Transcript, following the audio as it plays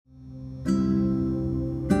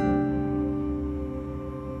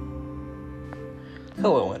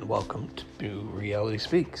Hello and welcome to Reality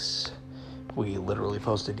Speaks. We literally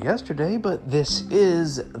posted yesterday, but this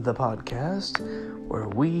is the podcast where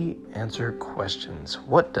we answer questions.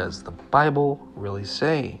 What does the Bible really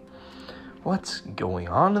say? What's going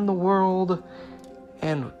on in the world?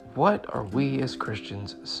 And what are we as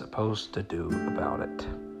Christians supposed to do about it?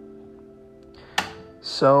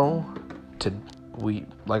 So,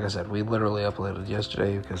 like I said, we literally uploaded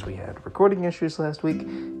yesterday because we had recording issues last week.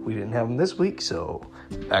 We didn't have them this week, so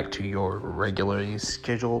back to your regularly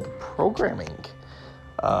scheduled programming.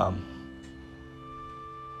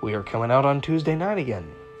 We are coming out on Tuesday night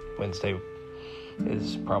again. Wednesday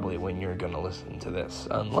is probably when you're going to listen to this.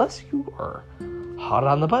 Unless you are hot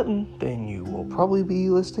on the button, then you will probably be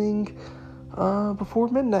listening before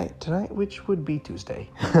midnight tonight, which would be Tuesday.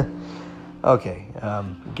 Okay,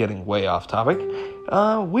 getting way off topic.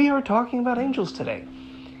 We are talking about angels today.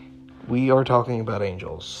 There's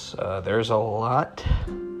a lot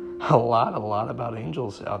about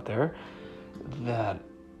angels out there that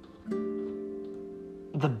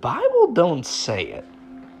the Bible don't say it.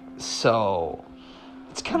 So,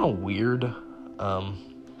 it's kind of weird,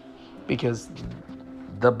 because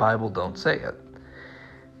the Bible don't say it.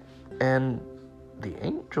 And the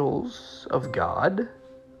angels of God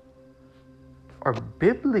are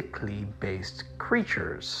biblically based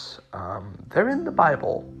creatures. They're in the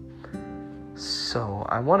Bible. So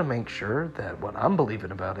I want to make sure that what I'm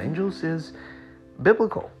believing about angels is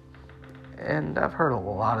biblical. And I've heard a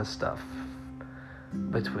lot of stuff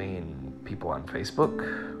between people on Facebook.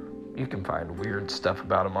 You can find weird stuff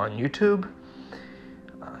about them on YouTube.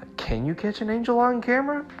 Can you catch an angel on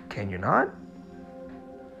camera? Can you not?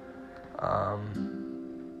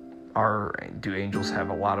 Do angels have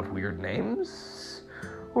a lot of weird names?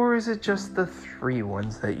 Or is it just the 3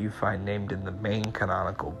 ones that you find named in the main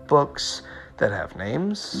canonical books that have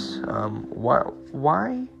names?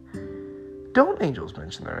 Why don't angels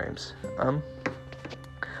mention their names?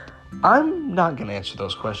 I'm not going to answer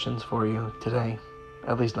those questions for you today.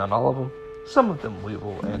 At least not all of them. Some of them we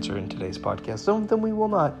will answer in today's podcast. Some of them we will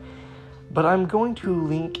not. But I'm going to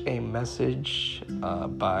link a message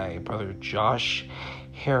by Brother Josh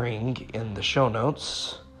Herring in the show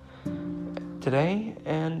notes today,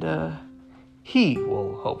 and he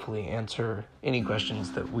will hopefully answer any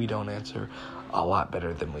questions that we don't answer a lot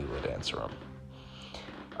better than we would answer them.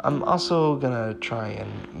 I'm also going to try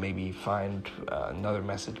and maybe find another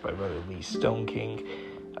message by Brother Lee Stone King,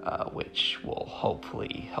 which will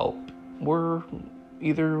hopefully help where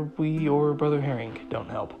either we or Brother Herring don't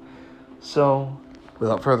help. So,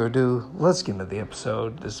 without further ado, let's get into the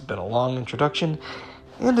episode. This has been a long introduction,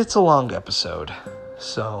 and it's a long episode.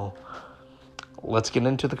 So, let's get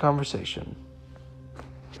into the conversation.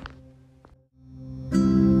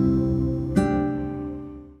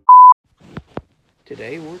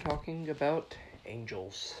 Today, we're talking about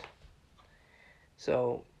angels.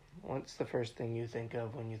 So, what's the first thing you think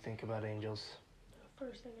of when you think about angels? The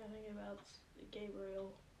first thing I think about is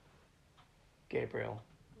Gabriel. Gabriel.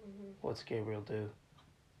 Mm-hmm. What's Gabriel do?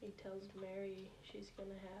 He tells Mary she's going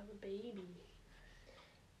to have a baby.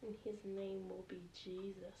 And his name will be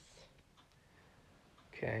Jesus.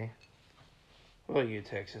 Okay. What about you,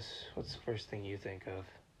 Texas? What's the first thing you think of?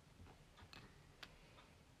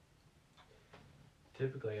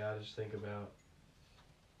 Typically, I just think about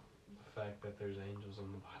the fact that there's angels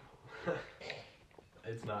in the Bible.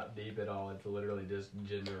 It's not deep at all. It's literally just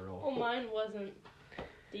general. Well, mine wasn't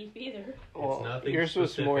deep either. Well, it's nothing yours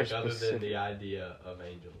was specific, more other specific. than the idea of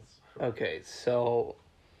angels. Okay, so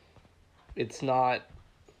it's not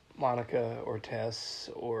Monica or Tess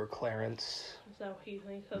or Clarence. Is that what you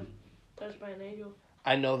think of? Touched by an angel?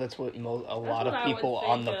 I know that's what a lot what of I would people think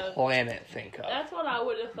on the of. planet think of. That's what I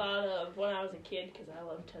would have thought of when I was a kid, because I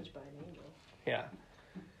loved Touched by an Angel. Yeah.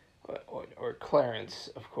 Or Clarence,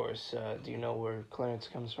 of course. Do you know where Clarence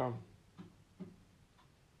comes from?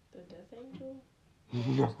 The Death Angel?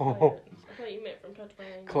 No. Clarence. I thought you meant from Touched by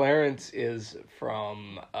an Angel. Clarence is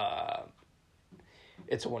from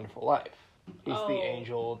It's a Wonderful Life. He's the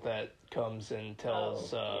angel that comes and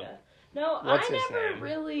tells... yeah. No, what's I his never name?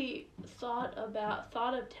 really thought of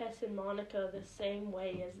Tess and Monica the same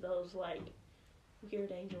way as those, like,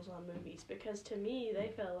 weird angels on movies, because to me, they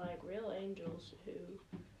felt like real angels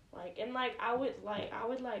who, like, and, like, I would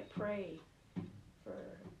pray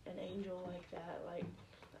for an angel like that, like,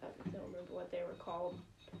 I don't remember what they were called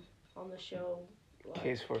on the show. Like,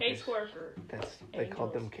 caseworker. They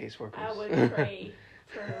called them caseworkers. I would pray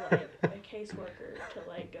for, like, a caseworker to,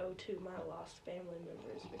 like, go to my lost family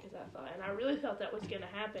members, because I really thought that was going to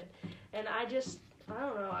happen. And I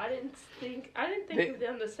don't know, I didn't think of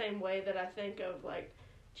them the same way that I think of, like,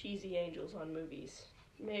 cheesy angels on movies.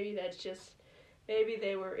 Maybe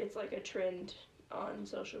it's like a trend on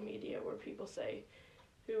social media where people say,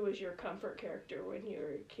 who was your comfort character when you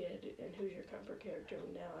were a kid and who's your comfort character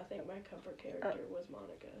now? I think my comfort character was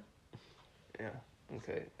Monica. Yeah,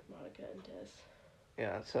 okay. Monica and Tess.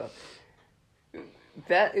 Yeah, so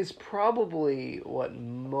that is probably what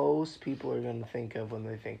most people are going to think of when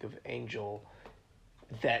they think of Angel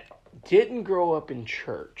that didn't grow up in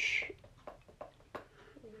church.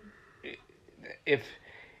 If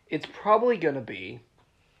it's probably going to be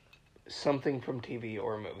something from TV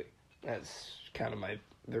or a movie. That's kind of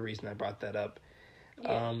the reason I brought that up.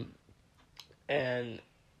 Yeah. And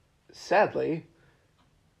sadly,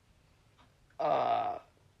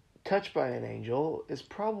 Touched by an Angel is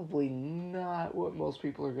probably not what most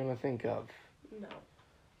people are going to think of.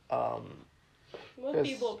 No. Most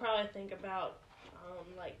people probably think about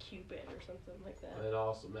like Cupid or something like that. And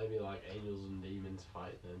also maybe like angels and demons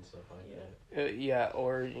fighting and stuff like that. Yeah,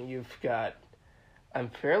 or you've got... I'm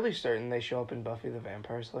fairly certain they show up in Buffy the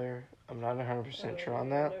Vampire Slayer. I'm not 100% sure on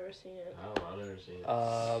that. I've never seen it. I've never seen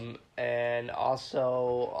it. And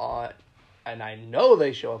also on... And I know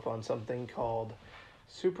they show up on something called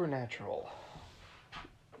Supernatural.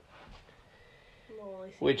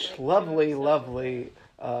 Which lovely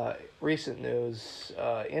recent news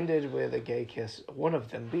ended with a gay kiss. One of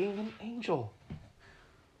them being an angel.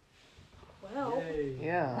 Well. Yay.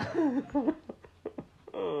 Yeah. That's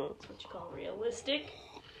what you call realistic.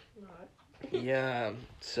 Not. Yeah.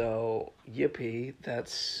 So, yippee.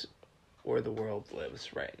 That's where the world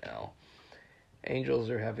lives right now. Angels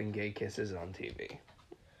are having gay kisses on TV.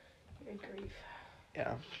 Good grief.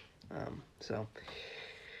 Yeah. So,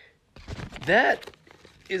 that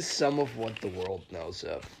is some of what the world knows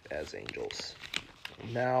of as angels.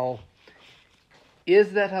 Now,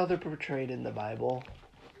 is that how they're portrayed in the Bible?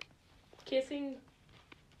 Kissing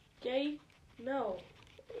gay? No.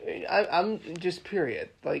 I'm just period.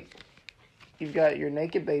 Like, you've got your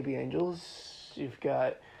naked baby angels. You've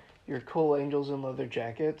got your cool angels in leather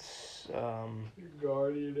jackets. Your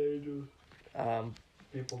guardian angels.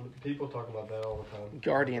 People talk about that all the time.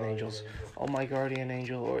 Guardian angels. Oh, my guardian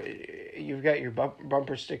angel. Or you've got your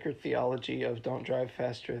bumper sticker theology of don't drive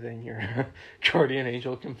faster than your guardian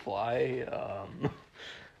angel can fly.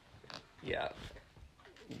 Yeah.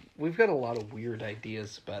 We've got a lot of weird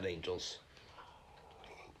ideas about angels.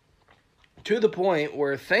 To the point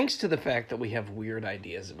where, thanks to the fact that we have weird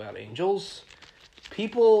ideas about angels,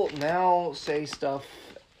 people now say stuff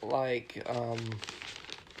like,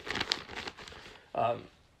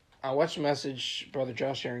 I watched a message, Brother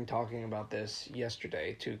Josh Herring talking about this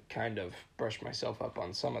yesterday to kind of brush myself up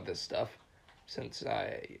on some of this stuff, since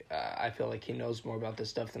I feel like he knows more about this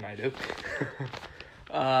stuff than I do.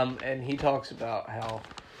 And he talks about how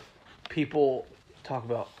people talk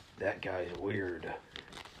about, that guy's weird.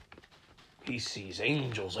 He sees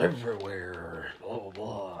angels everywhere, blah, blah,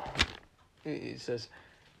 blah. He says,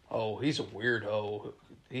 oh, he's a weirdo.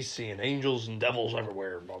 He's seeing angels and devils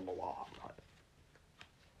everywhere, blah, blah, blah.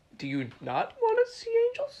 Do you not want to see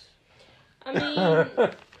angels? I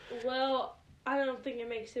mean, well, I don't think it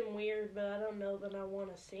makes him weird, but I don't know that I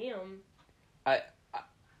want to see him.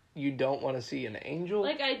 You don't want to see an angel?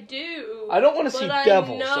 Like, I do. I don't want to see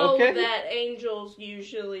devils, I know okay? that angels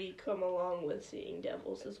usually come along with seeing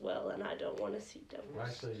devils as well, and I don't want to see devils.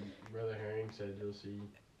 Actually, Brother Herring said you'll see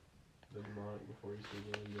the demonic before you see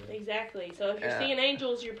the angel. Exactly. So if you're seeing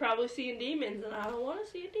angels, you're probably seeing demons, and I don't want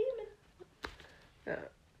to see a demon. Yeah.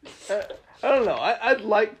 I don't know. I'd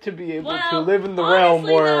like to be able to live in the realm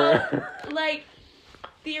where... Though, like,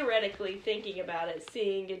 theoretically, thinking about it,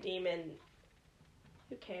 seeing a demon...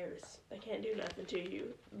 Who cares? They can't do nothing to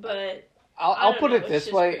you. But I'll put it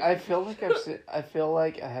this way: creepy. I feel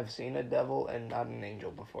like I have seen a devil and not an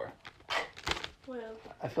angel before. Well,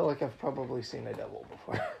 I feel like I've probably seen a devil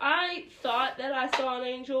before. I thought that I saw an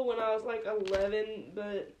angel when I was like 11,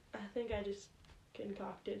 but I think I just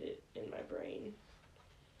concocted it in my brain.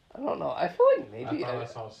 I don't know. I feel like maybe I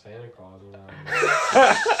saw Santa Claus when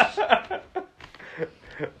I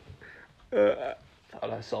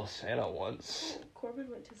thought I saw Santa once. Corbin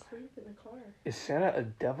went to sleep in the car. Is Santa a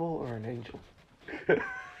devil or an angel?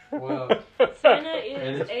 Well, Santa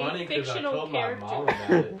is a fictional character. I told my mom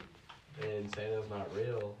about it, and Santa's not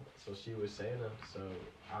real, so she was Santa, so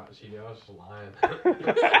she knew I was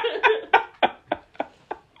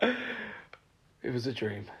lying. It was a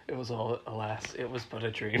dream. It was all, alas, it was but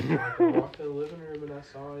a dream. I walked in the living room and I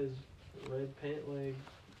saw his red pant leg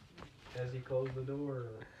as he closed the door.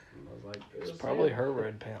 And I was like, it's probably her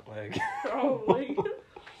red pant leg. Probably.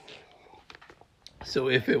 So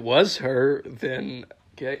if it was her, then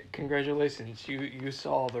Okay, congratulations. You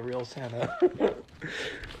saw the real Santa.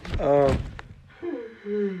 I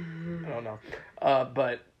don't know.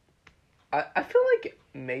 But I feel like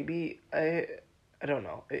maybe I don't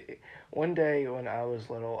know. One day when I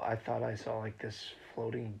was little, I thought I saw like this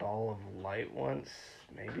floating ball of light once.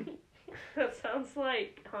 Maybe. That sounds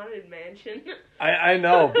like Haunted Mansion. I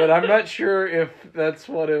know, but I'm not sure if that's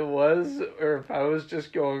what it was or if I was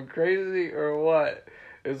just going crazy or what.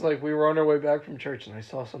 It was like we were on our way back from church and I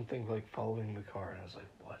saw something like following the car and I was like,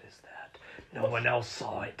 what is that? No one else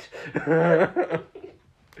saw it.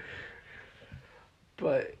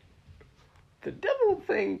 But the devil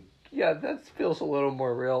thing, yeah, that feels a little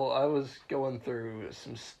more real. I was going through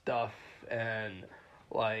some stuff and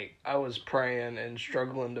like I was praying and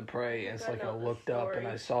struggling to pray and it's like I looked up and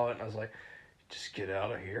I saw it and I was like, just get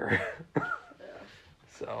out of here. Yeah.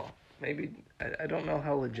 So maybe I don't know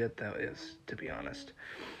how legit that is, to be honest.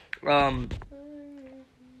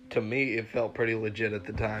 To me it felt pretty legit at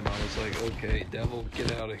the time. I was like, okay, devil,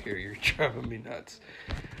 get out of here, you're driving me nuts.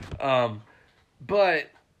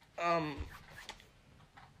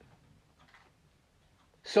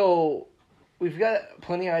 So we've got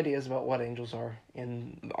plenty of ideas about what angels are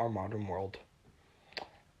in our modern world.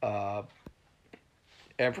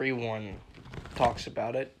 Everyone talks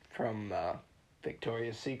about it, from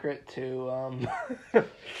Victoria's Secret to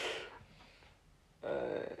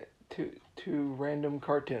to random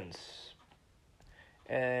cartoons.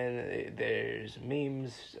 And there's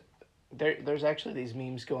memes. There's actually these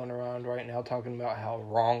memes going around right now talking about how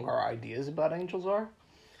wrong our ideas about angels are.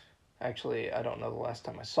 Actually, I don't know the last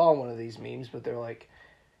time I saw one of these memes, but they're like,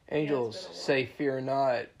 angels say fear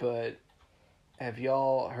not, but have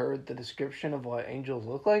y'all heard the description of what angels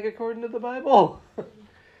look like according to the Bible?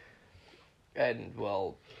 And,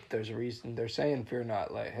 well, there's a reason they're saying fear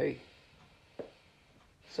not. Like, hey,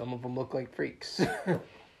 some of them look like freaks.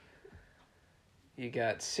 You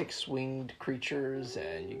got 6-winged creatures,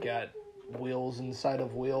 and you got wheels inside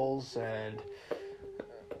of wheels, and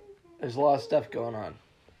there's a lot of stuff going on.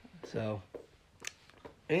 So,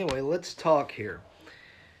 anyway, let's talk here.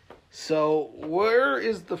 So, where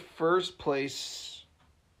is the first place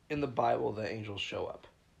in the Bible that angels show up?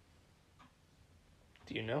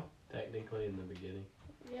 Do you know? Technically, in the beginning.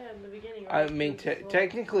 Yeah, in the beginning. Right? I mean,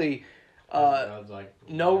 technically, God's like,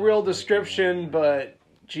 no real description, but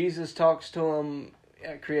Jesus talks to him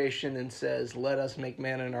at creation and says, "Let us make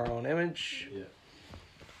man in our own image."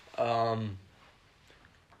 Yeah.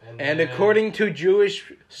 And according to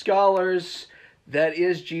Jewish scholars, that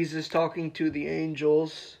is Jesus talking to the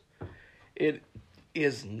angels. It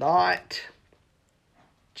is not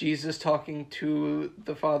Jesus talking to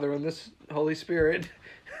the Father and the Holy Spirit.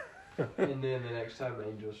 And then the next time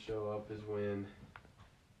angels show up is when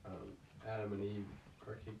Adam and Eve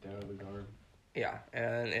are kicked out of the garden. Yeah,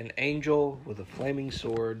 and an angel with a flaming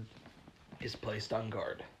sword is placed on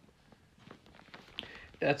guard.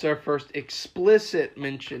 That's our first explicit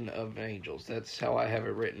mention of angels. That's how I have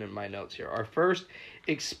it written in my notes here. Our first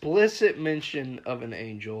explicit mention of an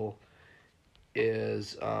angel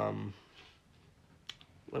is, let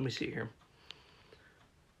me see here.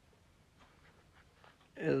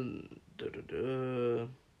 And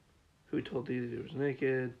who told thee he was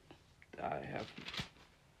naked? I have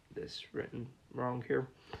this written wrong here.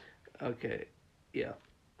 Okay, yeah.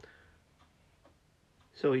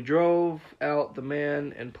 So he drove out the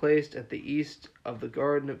man and placed at the east of the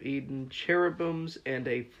Garden of Eden cherubims and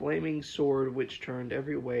a flaming sword which turned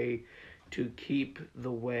every way to keep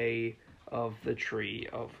the way of the tree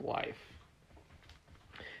of life.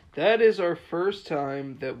 That is our first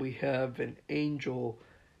time that we have an angel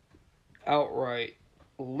outright,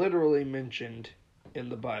 literally mentioned in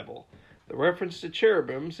the Bible. The reference to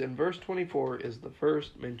cherubims in verse 24 is the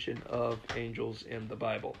first mention of angels in the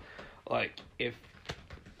Bible. Like, if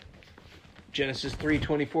Genesis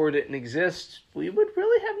 3:24 didn't exist, we would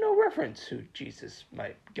really have no reference who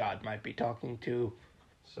God might be talking to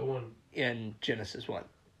in Genesis 1.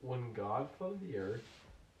 When God flooded the earth,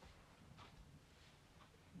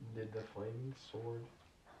 did the flaming sword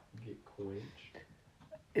get quenched?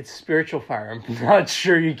 It's spiritual fire. I'm not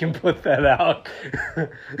sure you can put that out.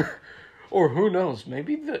 Or who knows,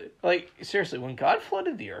 maybe seriously, when God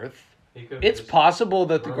flooded the earth, it's possible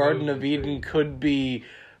that the Garden of Eden could be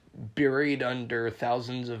buried under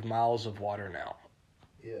thousands of miles of water now.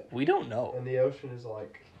 Yeah. We don't know. And the ocean is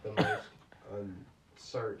like the most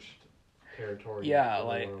unsearched territory. Yeah, in the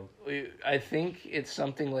like world. I think it's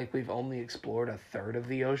something like we've only explored a third of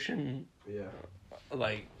the ocean. Yeah.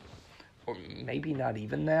 Like, or maybe not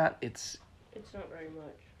even that. It's not very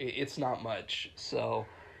much. It's not much. So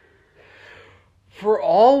For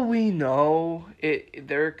all we know,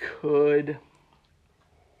 there could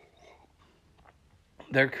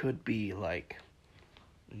be like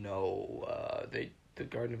the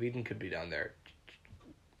Garden of Eden could be down there.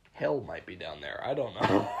 Hell might be down there. I don't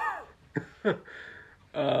know.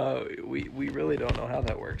 We really don't know how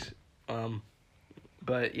that works.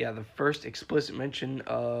 But yeah, the first explicit mention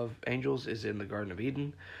of angels is in the Garden of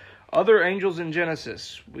Eden. Other angels in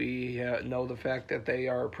Genesis, we know the fact that they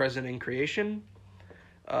are present in creation.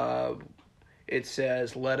 It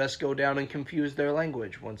says, "Let us go down and confuse their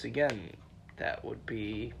language." Once again, that would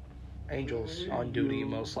be angels on duty,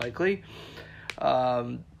 most likely.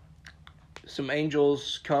 Some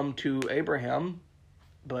angels come to Abraham,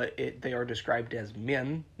 but they are described as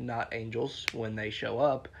men, not angels, when they show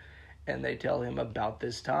up. And they tell him about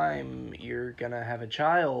this time you're going to have a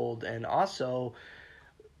child. And also,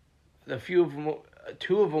 two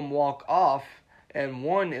of them walk off, and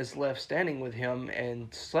one is left standing with him.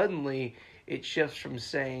 And suddenly it shifts from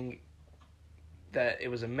saying that it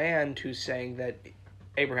was a man to saying that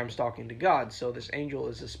Abraham's talking to God. So this angel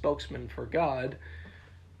is a spokesman for God.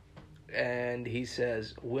 And he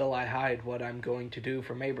says, "Will I hide what I'm going to do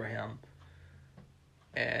from Abraham?"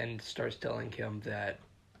 And starts telling him that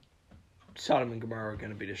Sodom and Gomorrah are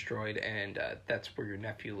going to be destroyed, and that's where your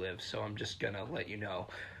nephew lives, so I'm just going to let you know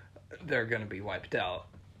they're going to be wiped out.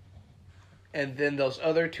 And then those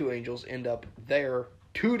other two angels end up there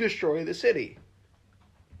to destroy the city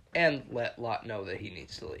and let Lot know that he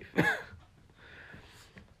needs to leave.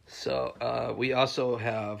 So we also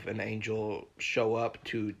have an angel show up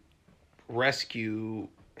to rescue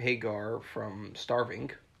Hagar from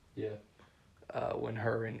starving. Yeah. When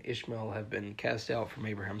her and Ishmael have been cast out from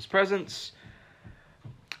Abraham's presence.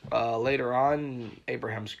 Later on,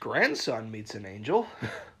 Abraham's grandson meets an angel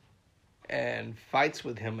and fights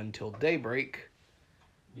with him until daybreak.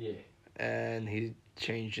 Yeah. And he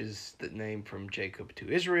changes the name from Jacob to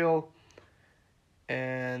Israel.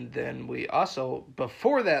 And then we also,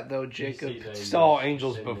 before that though, Jacob saw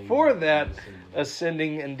angels before that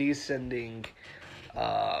ascending and descending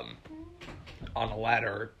on a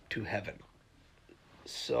ladder to heaven.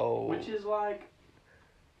 So, which is like,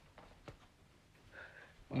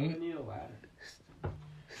 why do you need a ladder?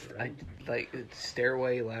 Like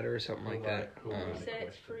stairway ladder or something like that. They say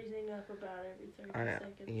it's freezing up about every 30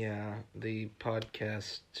 seconds. Yeah, the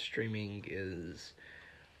podcast streaming is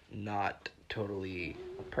not totally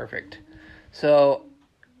perfect. So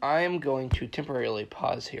I'm going to temporarily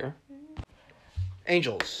pause here.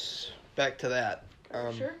 Angels. Back to that.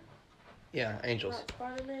 Sure? Yeah, angels. Not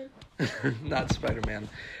Spider-Man? Not Spider-Man.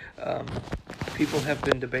 People have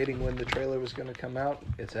been debating when the trailer was going to come out.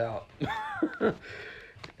 It's out.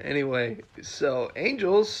 Anyway, so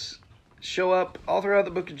angels show up all throughout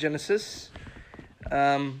the book of Genesis.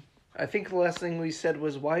 I think the last thing we said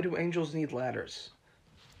was, why do angels need ladders?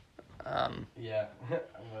 Yeah,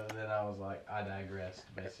 well, then I was like, I digressed,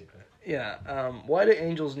 basically. Yeah, why do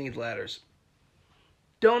angels need ladders?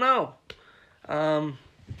 Don't know.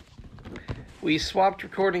 We swapped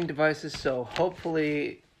recording devices, so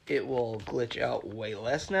hopefully it will glitch out way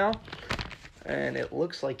less now. And it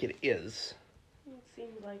looks like it is. It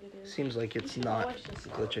seems like it is. Seems like it's not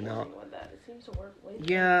glitching out. It seems to work way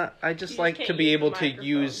better. Yeah, I just like to be able to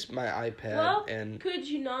use my iPad. Well, and could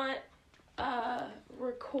you not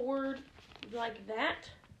record like that?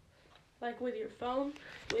 Like with your phone?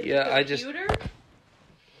 With your computer?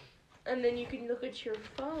 And then you can look at your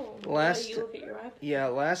phone. You look at your iPad. Yeah,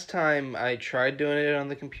 last time I tried doing it on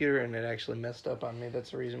the computer and it actually messed up on me. That's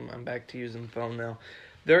the reason I'm back to using the phone now.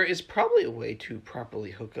 There is probably a way to properly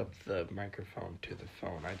hook up the microphone to the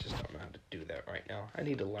phone. I just don't know how to do that right now. I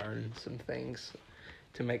need to learn some things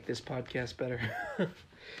to make this podcast better.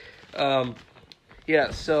 Yeah,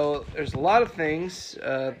 so there's a lot of things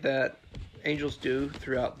that angels do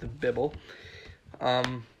throughout the Bible.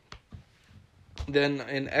 Then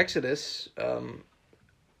in Exodus, I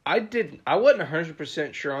wasn't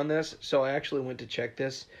 100% sure on this, so I actually went to check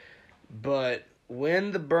this. But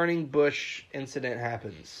when the burning bush incident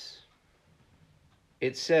happens,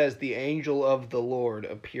 it says the angel of the Lord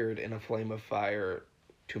appeared in a flame of fire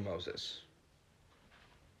to Moses.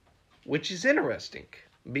 Which is interesting,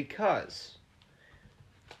 because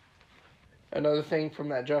another thing from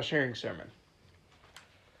that Josh Herring sermon.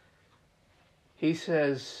 He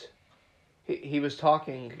says, he was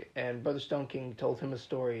talking, and Brother Stone King told him a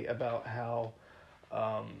story about how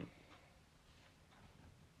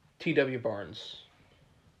T.W. Barnes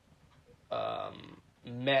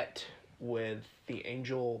met with the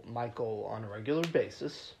angel Michael on a regular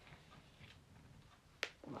basis.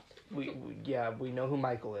 We know who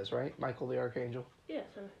Michael is, right? Michael the Archangel? Yes.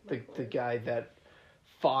 The guy that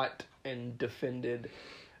fought and defended,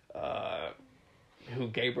 who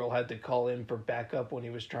Gabriel had to call in for backup when he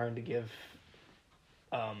was trying to give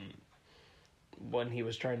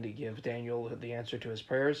Daniel the answer to his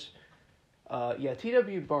prayers.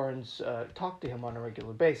 T.W. Barnes talked to him on a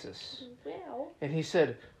regular basis. Well. And he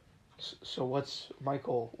said, so what's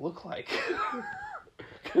Michael look like?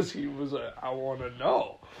 Because he was I want to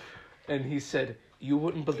know. And he said, you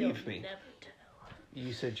wouldn't believe me. Never tell.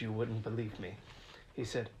 You said you wouldn't believe me. He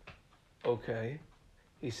said, okay.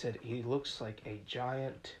 He said, he looks like a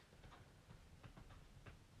giant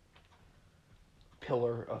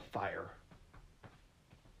pillar of fire.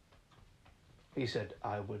 He said,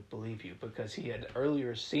 I would believe you, because he had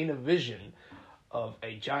earlier seen a vision of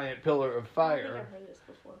a giant pillar of fire I think I've heard this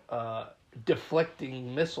before.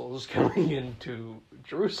 Deflecting missiles coming into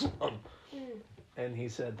Jerusalem. Mm. And he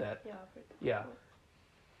said that, Yeah, I've heard that yeah. before.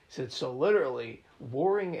 He said, so literally,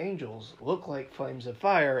 warring angels look like flames of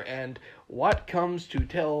fire, and what comes to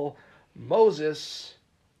tell Moses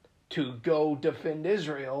to go defend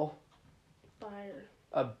Israel? Fire.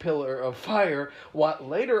 A pillar of fire, what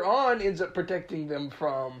later on ends up protecting them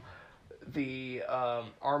from the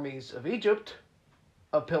armies of Egypt,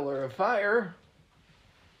 a pillar of fire.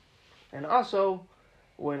 And also,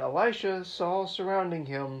 when Elisha saw surrounding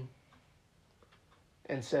him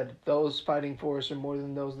and said, those fighting for us are more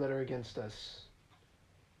than those that are against us,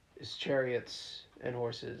 is chariots and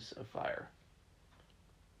horses of fire.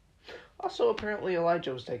 Also, apparently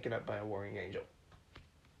Elijah was taken up by a warring angel.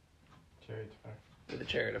 Chariot fire. With a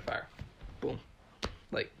chariot of fire. Boom.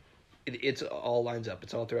 Like, it's all lines up.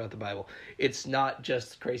 It's all throughout the Bible. It's not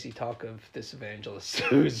just crazy talk of this evangelist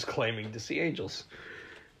who's claiming to see angels.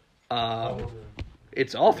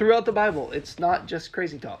 It's all throughout the Bible. It's not just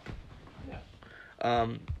crazy talk. Yeah.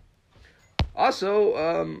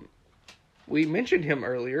 Also, we mentioned him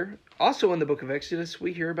earlier. Also in the book of Exodus,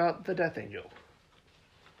 we hear about the death angel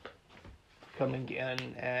coming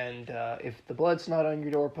in, and if the blood's not on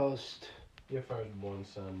your doorpost, your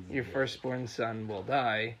firstborn son will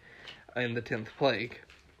die in the 10th plague.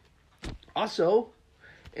 Also,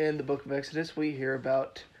 in the book of Exodus, we hear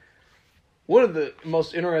about one of the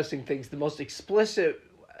most interesting things, the most explicit,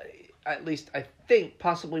 at least I think,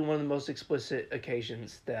 possibly one of the most explicit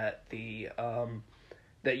occasions that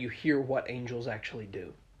that you hear what angels actually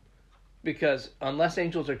do. Because unless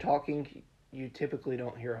angels are talking, you typically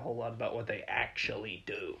don't hear a whole lot about what they actually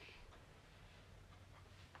do.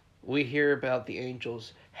 We hear about the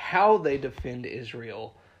angels, how they defend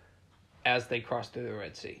Israel as they cross through the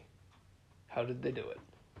Red Sea. How did they do it?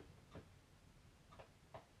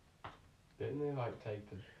 Didn't they take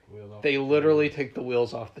the wheels off? They literally take the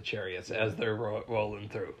wheels off the chariots as they're rolling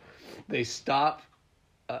through. They stop,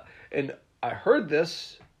 and I heard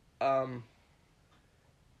this.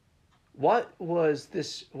 What was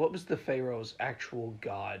the Pharaoh's actual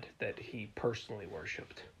god that he personally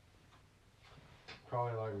worshipped?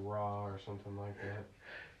 Probably like Ra or something like that.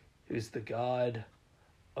 Who's the god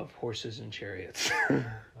of horses and chariots.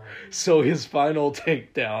 So his final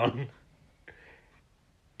takedown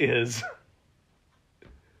is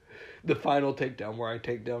the final takedown where I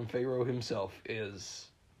take down Pharaoh himself is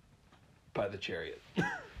by the chariot.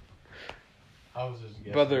 I was just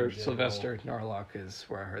guessing. Brother Sylvester Narlock is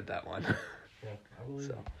where I heard that one. Yeah, I believe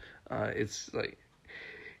So it's like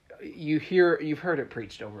you've heard it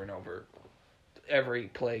preached over and over. Every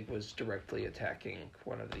plague was directly attacking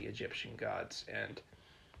one of the Egyptian gods, and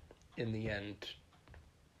in the end,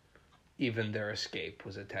 even their escape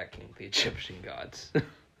was attacking the Egyptian gods.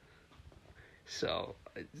 So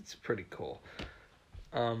it's pretty cool.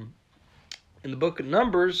 In the book of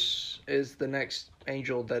Numbers is the next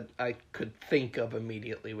angel that I could think of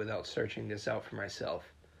immediately without searching this out for myself.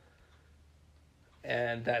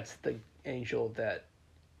 And that's the angel that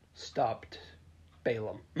stopped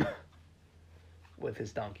Balaam with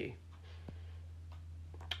his donkey.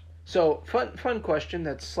 So, fun question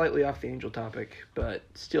that's slightly off the angel topic, but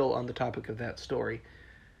still on the topic of that story.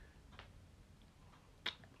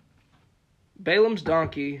 Balaam's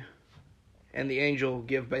donkey and the angel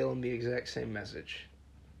give Balaam the exact same message.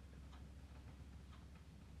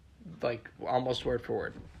 Like, almost word for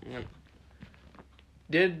word.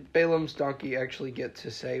 Did Balaam's donkey actually get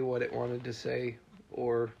to say what it wanted to say,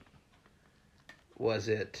 or was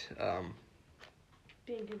it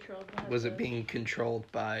being controlled by being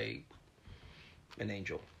controlled by an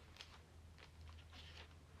angel?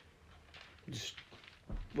 Just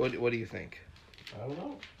what do you think? I don't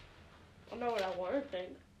know. I know what I want to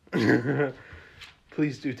think.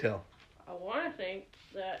 Please do tell. I want to think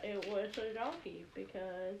that it was a donkey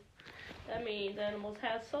because that means animals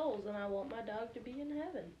have souls, and I want my dog to be in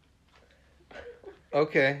heaven.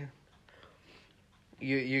 Okay.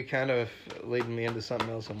 You kind of leading me into something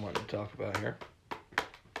else I'm wanting to talk about here.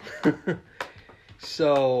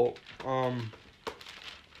 So,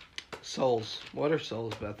 souls. What are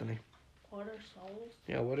souls, Bethany? What are souls?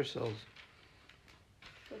 Yeah, what are souls?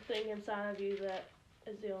 The thing inside of you that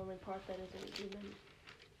is the only part that isn't human.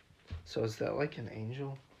 So is that like an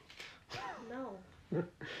angel? No.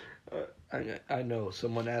 I know.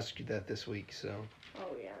 Someone asked you that this week, so.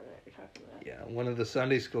 Oh yeah, I know what you're talking about. Yeah, one of the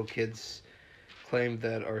Sunday school kids claimed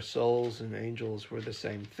that our souls and angels were the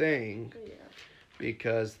same thing. Yeah.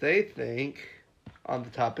 Because they think, on the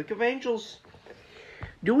topic of angels,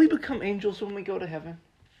 do we become angels when we go to heaven?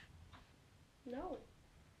 No.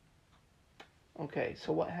 Okay,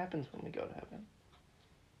 so what happens when we go to heaven?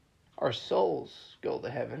 Our souls go to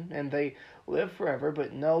heaven and they live forever,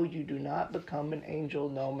 but no, you do not become an angel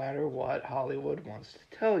no matter what Hollywood wants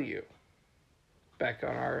to tell you. Back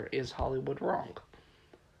on our Is Hollywood Wrong?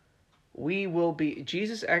 We will be,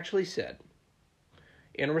 Jesus actually said,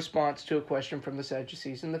 in response to a question from the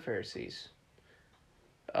Sadducees and the Pharisees,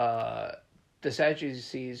 the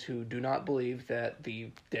Sadducees who do not believe that the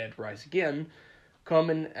dead rise again come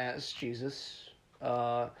and ask Jesus.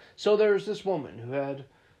 So there's this woman who had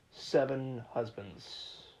 7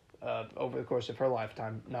 husbands over the course of her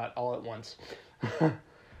lifetime, not all at once.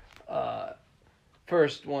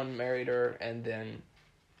 First one married her, and then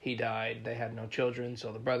he died. They had no children,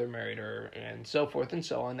 so the brother married her, and so forth and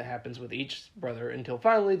so on. That happens with each brother until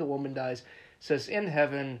finally the woman dies. Says in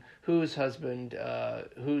heaven, whose husband,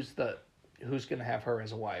 who's going to have her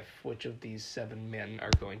as a wife? Which of these 7 men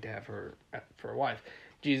are going to have her for a wife?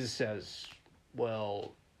 Jesus says,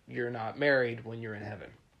 well, you're not married when you're in heaven.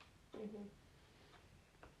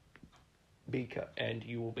 Mm-hmm. And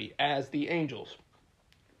you will be as the angels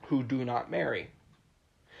who do not marry.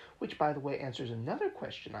 Which, by the way, answers another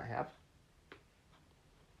question I have.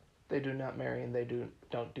 They do not marry and they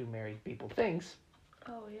don't do married people things.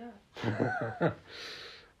 Oh, yeah.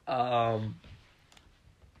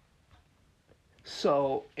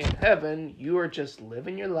 So, in heaven, you are just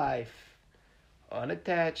living your life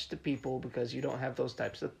unattached to people because you don't have those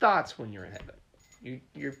types of thoughts when you're in heaven.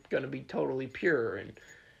 You're going to be totally pure and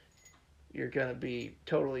you're going to be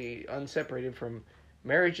totally unseparated from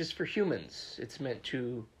marriage is for humans. It's meant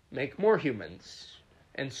to make more humans.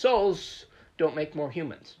 And souls don't make more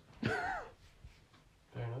humans.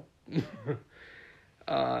 Fair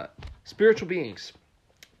enough. Spiritual beings.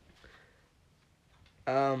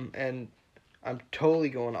 And I'm totally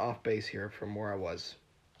going off base here from where I was,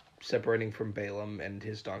 separating from Balaam and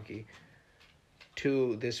his donkey,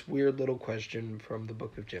 to this weird little question from the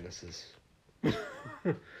book of Genesis.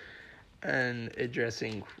 And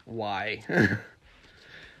addressing why.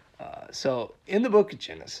 So, in the book of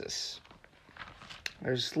Genesis,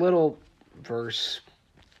 there's this little verse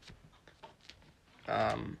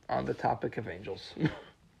on the topic of angels.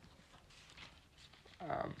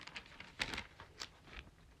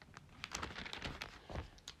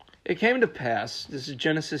 It came to pass, this is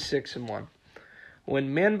Genesis 6:1,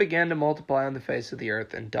 when men began to multiply on the face of the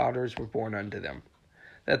earth, and daughters were born unto them,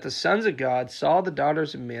 that the sons of God saw the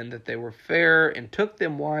daughters of men, that they were fair, and took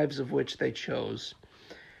them wives of which they chose.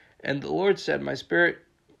 And the Lord said, my spirit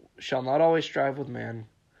shall not always strive with man,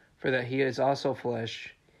 for that he is also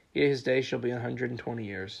flesh, yea, his days shall be 120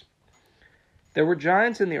 years. There were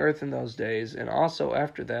giants in the earth in those days, and also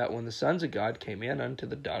after that, when the sons of God came in unto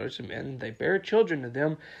the daughters of men, they bare children to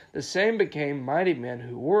them, the same became mighty men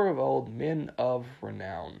who were of old, men of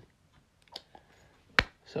renown.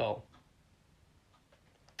 So,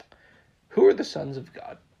 who are the sons of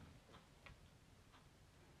God?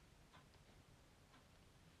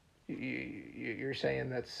 You're saying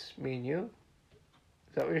that's me and you?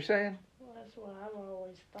 Is that what you're saying? Well, that's what I've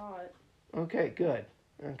always thought. Okay, good.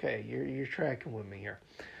 Okay, you're tracking with me here.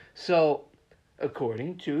 So,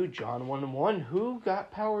 according to John 1:1, who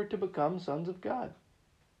got power to become sons of God?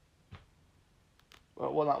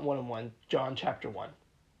 Well, not 1:1, John chapter 1.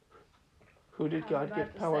 Who did God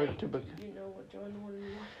get power to become? You know what John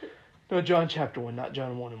 1:1? No, John chapter 1, not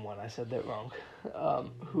John 1:1. I said that wrong.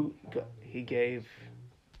 He gave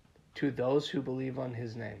to those who believe on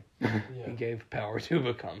his name. Yeah. He gave power to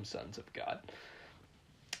become sons of God.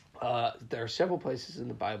 There are several places in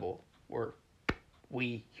the Bible where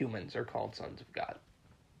we humans are called sons of God.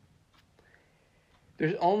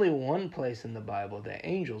 There's only one place in the Bible that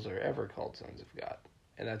angels are ever called sons of God,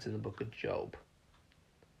 and that's in the book of Job.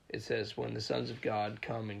 It says, when the sons of God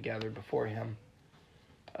come and gather before him,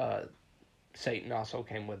 Satan also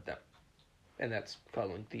came with them. And that's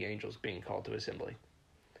following the angels being called to assembly.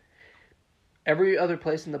 Every other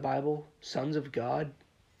place in the Bible, sons of God,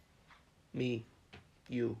 Me,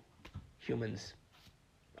 you, humans.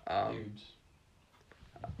 Dudes.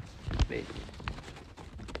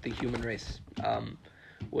 The human race.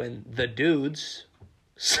 When the dudes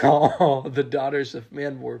saw the daughters of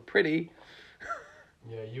men were pretty.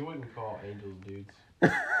 Yeah, you wouldn't call angels dudes.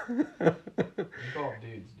 You call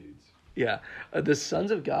dudes dudes. Yeah, the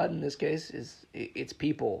sons of God in this case it's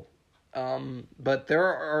people, but there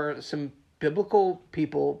are some biblical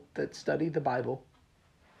people that study the Bible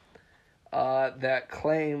that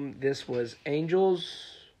claim this was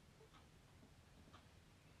angels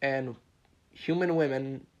and human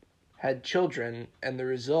women had children, and the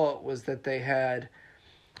result was that they had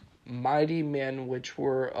mighty men which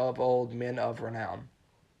were of old, men of renown.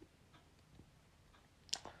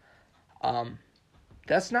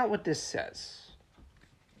 That's not what this says.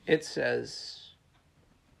 It says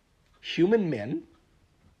human men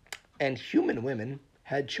and human women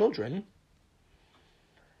had children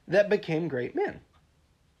that became great men.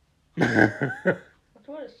 That's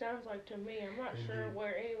what it sounds like to me. I'm not sure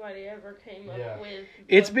where anybody ever came up with.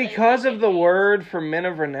 It's because of the word for men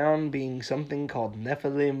of renown being something called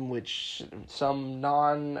Nephilim, which some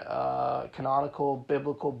non-canonical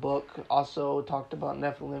biblical book also talked about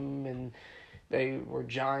Nephilim, and they were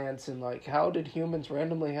giants, and like, how did humans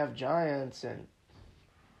randomly have giants? And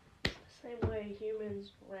same way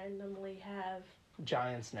humans randomly have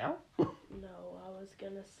giants now? No, I was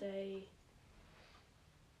gonna say,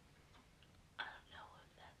 I don't know if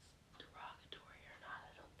that's derogatory or not.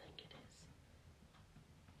 I don't think it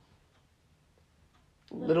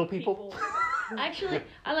is. Little people? Actually,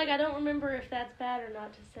 I don't remember if that's bad or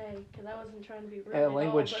not to say, because I wasn't trying to be rude at all,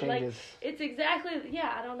 language but, changes. It's exactly,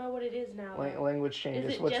 I don't know what it is now. Language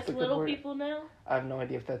changes. Is it What's just the good little word? people now? I have no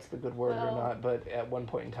idea if that's the good word or not, but at one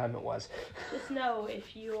point in time it was. Just know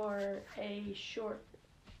if you are a short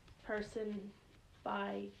person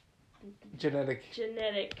by Genetic,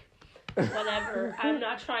 whatever. I'm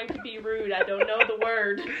not trying to be rude. I don't know the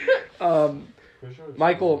word.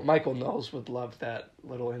 Michael Knowles would love that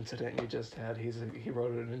little incident you just had. He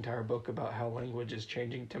wrote an entire book about how language is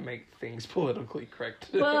changing to make things politically correct.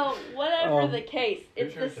 Well, whatever the case,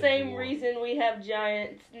 it's sure the same reason we have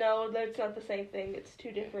giants. No, that's not the same thing. It's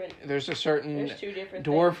two different. There's two different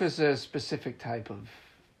dwarf things. Is a specific type of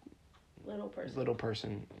little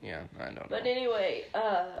person. Yeah, I don't know. But anyway,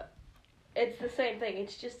 it's the same thing.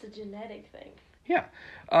 It's just a genetic thing. Yeah.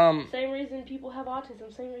 Same reason people have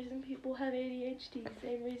autism. Same reason people have ADHD.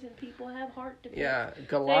 Same reason people have heart defects. Yeah,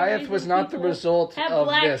 Goliath was not the result have of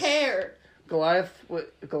black this. Hair.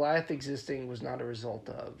 Goliath existing was not a result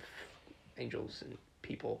of angels and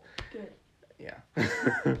people. Good. Yeah.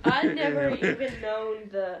 I've never even known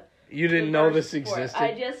You didn't know this existed?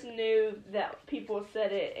 I just knew that people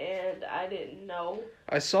said it, and I didn't know.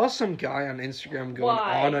 I saw some guy on Instagram going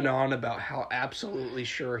on and on about how absolutely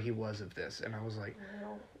sure he was of this, and I was like...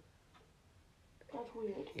 Well, that's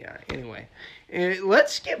weird. Yeah, anyway.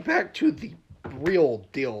 Let's get back to the real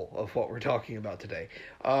deal of what we're talking about today.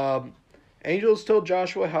 Angels told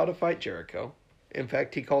Joshua how to fight Jericho. In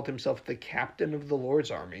fact, he called himself the captain of the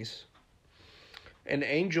Lord's armies. An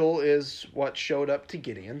angel is what showed up to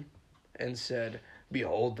Gideon and said,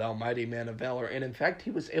 "Behold, thou mighty man of valor." And in fact,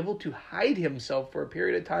 he was able to hide himself for a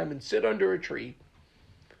period of time and sit under a tree.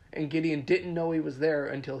 And Gideon didn't know he was there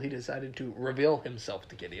until he decided to reveal himself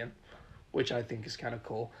to Gideon, which I think is kind of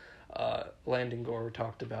cool. Landon Gore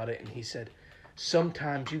talked about it, and he said,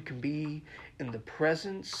 sometimes you can be in the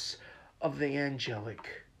presence of the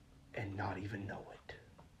angelic and not even know it.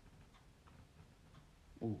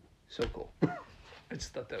 Ooh, so cool. I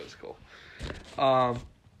just thought that was cool.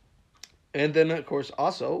 And then, of course,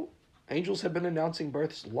 also, angels have been announcing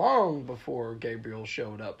births long before Gabriel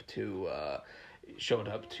showed up to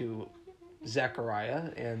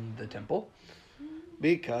Zechariah in the temple,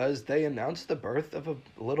 because they announced the birth of a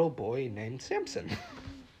little boy named Samson.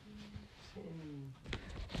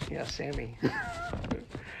 Yeah, Sammy.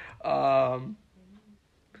 I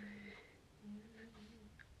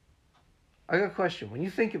got a question. When you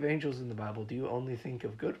think of angels in the Bible, do you only think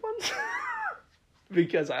of good ones?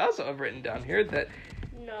 Because I also have written down here that...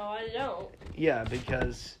 No, I don't. Yeah,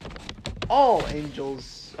 because all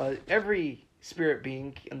angels, every spirit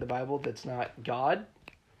being in the Bible that's not God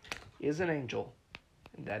is an angel.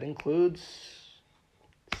 And that includes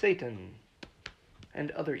Satan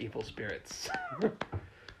and other evil spirits.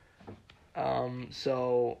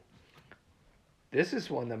 So this is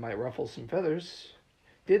one that might ruffle some feathers.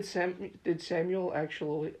 Did Samuel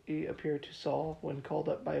actually appear to Saul when called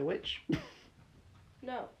up by a witch?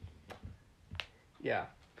 No. Yeah.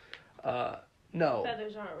 No.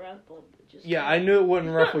 Feathers aren't ruffled. I knew it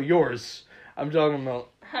wouldn't ruffle yours. I'm talking about.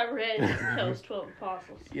 I read Hell's 12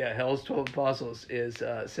 Apostles. Yeah, Hell's 12 Apostles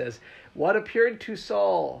says, what appeared to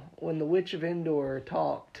Saul when the witch of Endor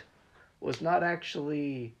talked was not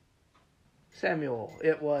actually Samuel.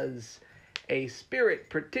 It was a spirit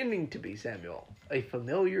pretending to be Samuel. A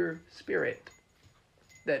familiar spirit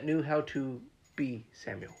that knew how to be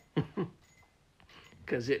Samuel.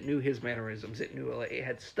 Because it knew his mannerisms. It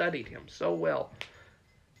had studied him so well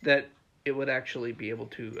that it would actually be able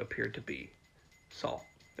to appear to be Saul.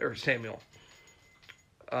 Or Samuel.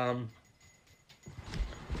 And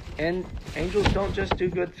angels don't just do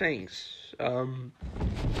good things.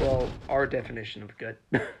 Well, our definition of good.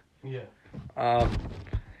 Yeah.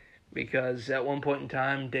 Because at one point in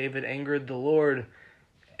time, David angered the Lord,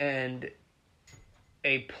 and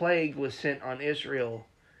a plague was sent on Israel.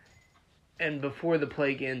 And before the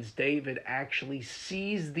plague ends, David actually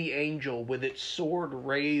sees the angel with its sword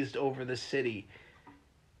raised over the city.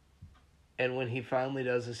 And when he finally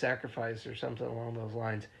does a sacrifice or something along those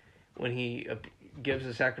lines, when he gives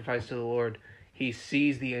a sacrifice to the Lord, he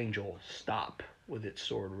sees the angel stop with its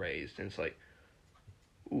sword raised. And it's like,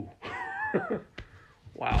 ooh.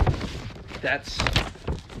 Wow. That's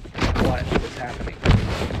what was happening.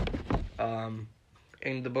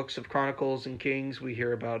 In the books of Chronicles and Kings, we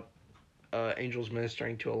hear about angels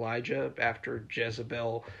ministering to Elijah after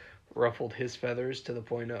Jezebel ruffled his feathers to the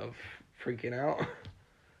point of freaking out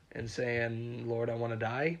and saying, Lord, I want to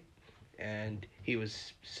die. And he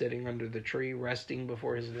was sitting under the tree resting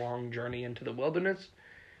before his long journey into the wilderness.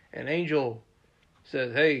 An angel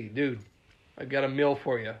says, hey, dude, I got a meal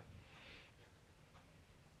for you.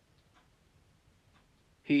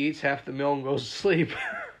 He eats half the meal and goes to sleep.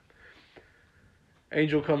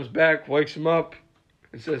 Angel comes back, wakes him up,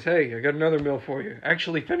 and says, hey, I got another meal for you.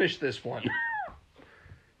 Actually, finish this one.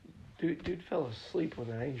 Dude fell asleep with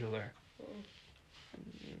an angel there.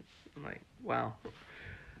 I'm like, wow.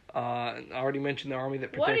 I already mentioned the army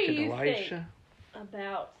that protected Elijah. What do you think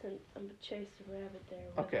about, since I'm going to chase the rabbit there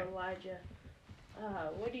with Elijah,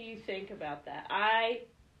 what do you think about that? I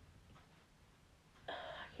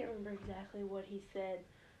can't remember exactly what he said,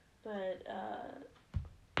 but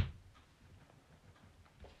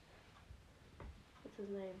what's his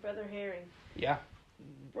name? Brother Herring. Yeah.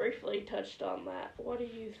 Briefly touched on that. What do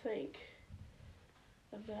you think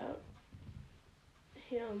about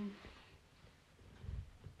him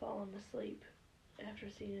falling asleep after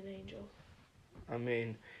seeing an angel? I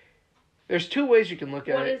mean, there's two ways you can look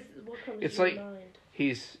at it. What comes it's to like your mind?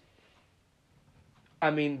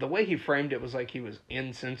 The way he framed it was like he was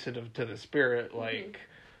insensitive to the spirit, like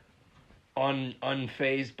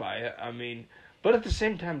unfazed by it. I mean, but at the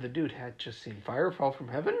same time, the dude had just seen fire fall from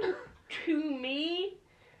heaven. To me,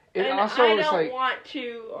 it and also I was don't like, want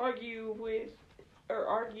to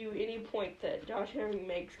argue any point that Josh Herring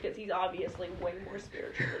makes, because he's obviously way more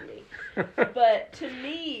spiritual than me. But to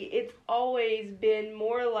me, it's always been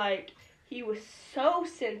more like he was so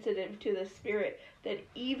sensitive to the spirit that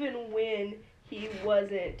even when he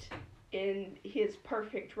wasn't in his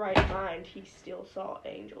perfect right mind, he still saw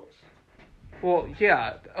angels. Well,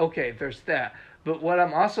 yeah, okay, there's that. But what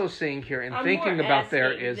I'm also seeing here and thinking about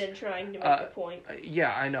there is than trying to make a point.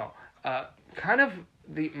 Yeah, I know. Kind of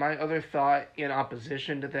my other thought in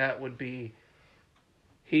opposition to that would be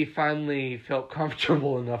he finally felt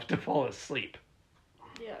comfortable enough to fall asleep.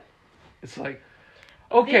 Yeah. It's like,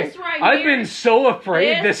 okay, I've been so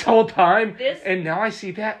afraid this whole time, and now I see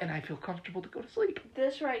that, and I feel comfortable to go to sleep.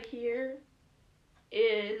 This right here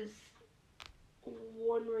is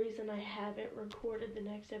one reason I haven't recorded the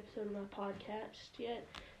next episode of my podcast yet,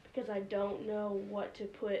 because I don't know what to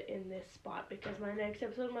put in this spot, because my next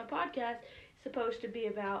episode of my podcast is supposed to be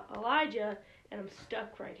about Elijah, and I'm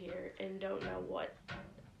stuck right here and don't know what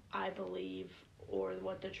I believe or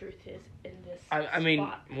what the truth is in this spot. I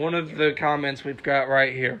mean, one of the comments we've got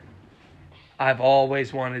right here, I've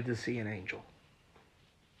always wanted to see an angel.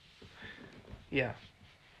 Yeah.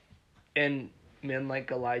 And men like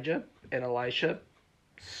Elijah and Elisha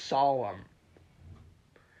saw them.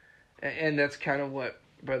 And that's kind of what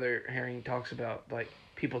Brother Herring talks about. Like,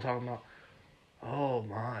 people talking about, oh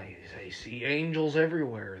my, they see angels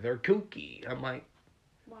everywhere. They're kooky. I'm like,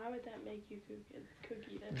 why would that make you kooky?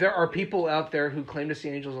 There are people out there who claim to see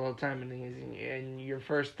angels all the time, and your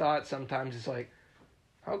first thought sometimes is like,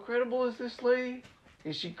 how credible is this lady?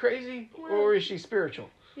 Is she crazy, or is she spiritual?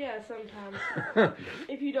 Yeah, sometimes.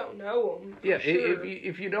 If you don't know them. Yeah, sure.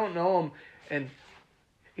 if you don't know them, and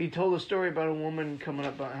he told a story about a woman coming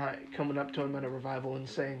up to him at a revival and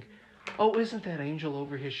saying, "Oh, isn't that angel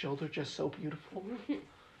over his shoulder just so beautiful?" And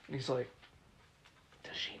he's like,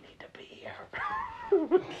 "Does she need to be here?"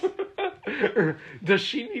 Does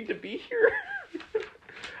she need to be here?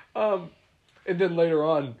 And then later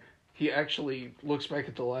on, he actually looks back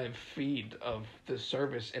at the live feed of the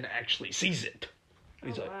service and actually sees it.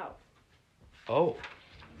 He's like, wow. oh,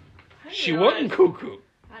 I didn't she realize- wasn't cuckoo.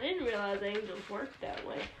 I didn't realize angels worked that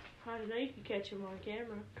way. I didn't know you could catch them on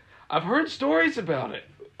camera. I've heard stories about it.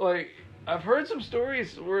 Like, I've heard some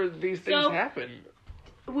stories where these things happen.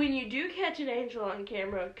 When you do catch an angel on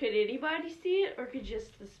camera, could anybody see it, or could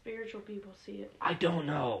just the spiritual people see it? I don't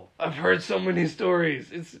know. I've heard so many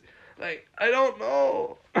stories. It's like, I don't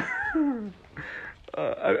know.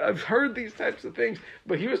 I've heard these types of things,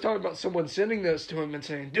 but he was talking about someone sending this to him and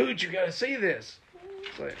saying, dude, you gotta see this.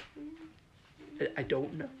 It's like, I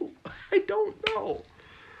don't know. I don't know.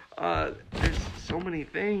 There's so many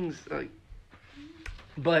things.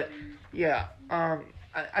 But, yeah,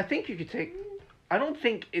 I think you could take... I don't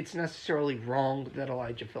think it's necessarily wrong that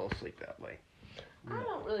Elijah fell asleep that way. I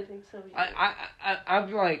don't really think so either.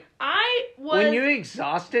 I'm like... I was... When you're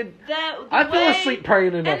exhausted, I fell asleep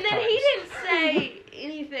praying enough And then times. he didn't say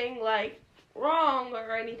anything, like, wrong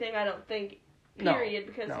or anything, I don't think, period.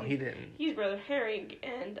 Because he didn't. He's Brother Herring,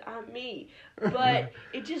 and I'm me. But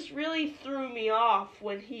it just really threw me off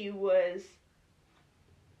when he was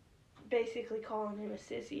basically calling him a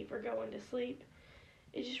sissy for going to sleep.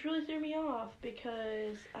 It just really threw me off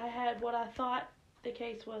because I had what I thought the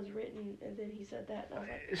case was written, and then he said that, and I was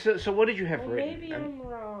like... So what did you have well, written? Maybe I'm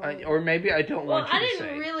wrong. Or maybe I don't want you to say. Well, I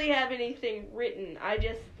didn't really have anything written. I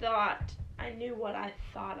just thought... I knew what I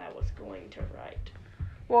thought I was going to write.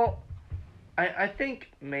 Well, I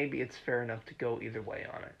think maybe it's fair enough to go either way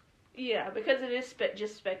on it. Yeah, because it is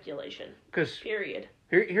just speculation. Period.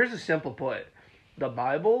 Here's a simple point. The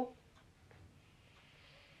Bible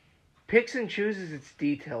picks and chooses its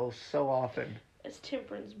details so often. As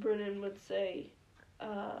Temperance Brennan would say,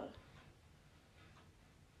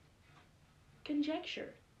 conjecture.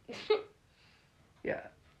 Yeah.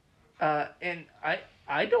 And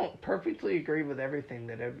I don't perfectly agree with everything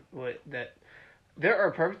that there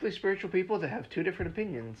are perfectly spiritual people that have two different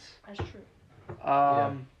opinions. That's true.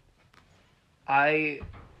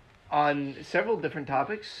 On several different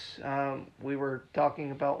topics, we were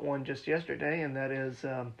talking about one just yesterday, and that is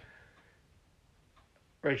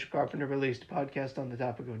Rachel Carpenter released a podcast on the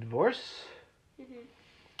topic of divorce.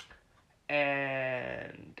 Mm-hmm.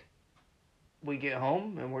 And we get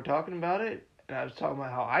home, and we're talking about it, and I was talking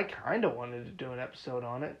about how I kind of wanted to do an episode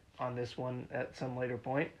on this one at some later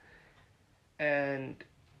point. And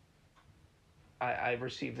I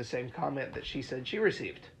received the same comment that she said she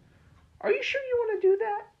received. Are you sure you want to do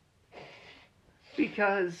that?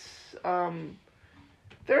 Because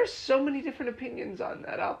there are so many different opinions on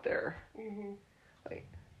that out there. Mm-hmm. Like,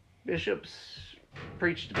 Bishop's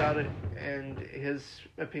preached about it, and his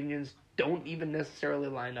opinions don't even necessarily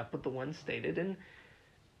line up with the ones stated in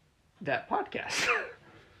that podcast.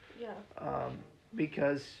 Yeah.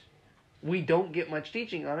 Because we don't get much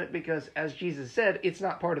teaching on it, because as Jesus said, it's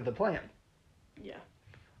not part of the plan. Yeah.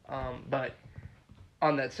 But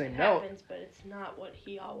on that same it note, happens, but it's not what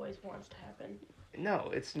he always wants to happen.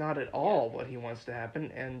 No, it's not at all what he wants to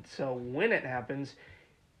happen, and so when it happens,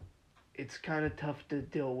 it's kind of tough to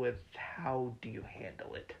deal with. How do you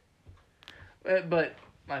handle it? But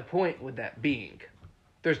my point with that being,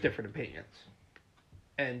 there's different opinions,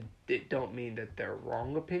 and it don't mean that they're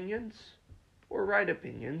wrong opinions or right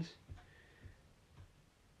opinions,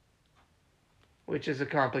 which is a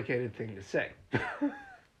complicated thing to say.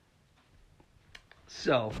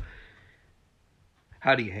 So,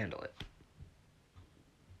 how do you handle it?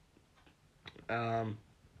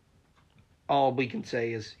 All we can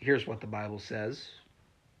say is, here's what the Bible says.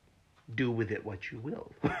 Do with it what you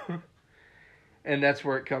will. And that's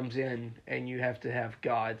where it comes in, and you have to have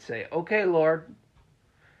God say, okay, Lord,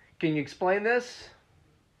 can you explain this?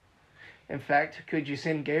 In fact, could you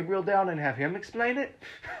send Gabriel down and have him explain it?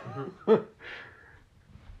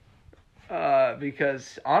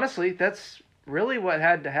 Because, honestly, that's really what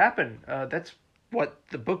had to happen. That's what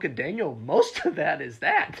the book of Daniel, most of that is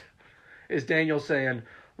Daniel saying,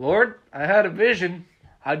 Lord, I had a vision.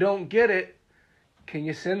 I don't get it. Can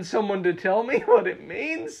you send someone to tell me what it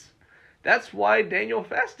means? That's why Daniel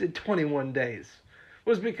fasted 21 days.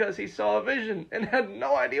 Was because he saw a vision and had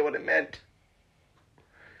no idea what it meant.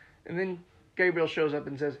 And then Gabriel shows up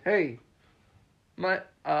and says, hey,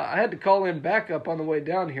 I had to call in backup on the way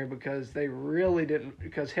down here because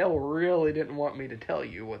hell really didn't want me to tell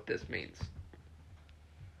you what this means.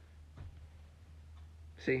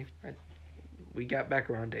 See, we got back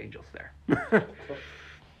around to angels there.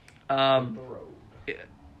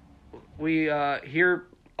 We hear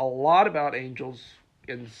a lot about angels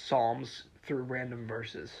in Psalms through random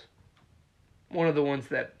verses. one of the ones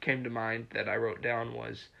that came to mind that I wrote down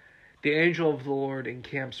was, the angel of the Lord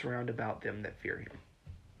encamps round about them that fear him.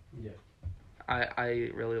 Yeah. I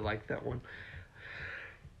really like that one.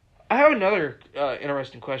 I have another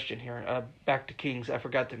interesting question here. Back to Kings. I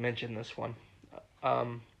forgot to mention this one.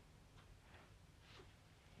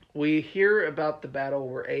 We hear about the battle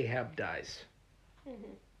where Ahab dies.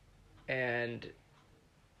 Mm-hmm. And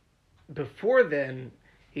before then,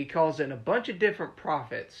 he calls in a bunch of different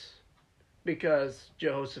prophets because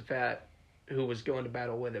Jehoshaphat, who was going to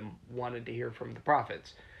battle with him, wanted to hear from the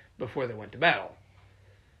prophets before they went to battle.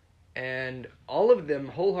 And all of them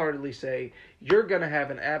wholeheartedly say, you're going to have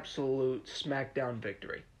an absolute smackdown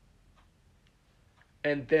victory.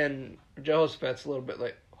 And then Jehoshaphat's a little bit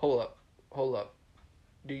like, hold up.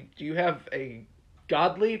 Do you have a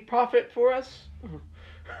godly prophet for us?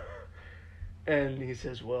 And he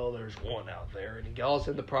says, well, there's one out there. And he calls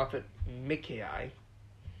in the prophet Micaiah.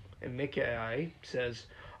 And Micaiah says,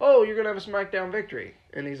 oh, you're going to have a smackdown victory.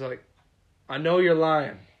 And he's like, I know you're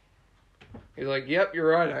lying. He's like, yep,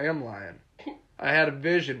 you're right, I am lying. I had a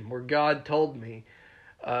vision where God told me,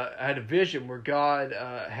 had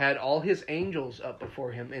all his angels up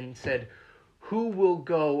before him and said, who will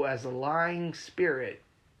go as a lying spirit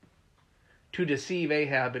to deceive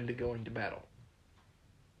Ahab into going to battle?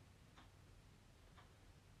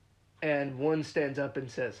 And one stands up and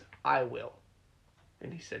says, I will.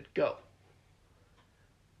 And he said, go.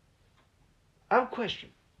 I have a question.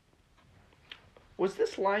 Was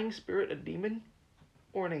this lying spirit a demon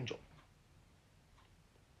or an angel?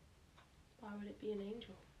 Why would it be an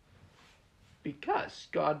angel? Because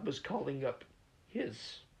God was calling up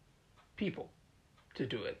his people to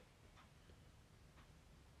do it.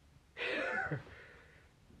 I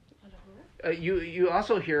don't know. You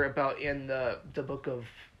also hear about in the book of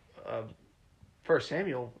 1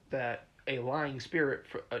 Samuel that a lying spirit,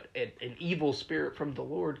 an evil spirit from the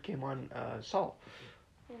Lord came on Saul.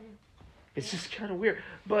 Mm-hmm. It's just kind of weird.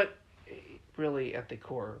 But really, at the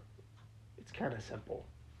core, it's kind of simple.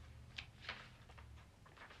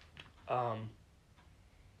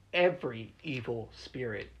 Every evil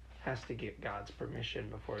spirit has to get God's permission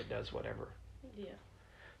before it does whatever. Yeah.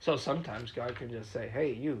 So sometimes God can just say,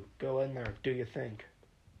 hey, you, go in there, do your thing.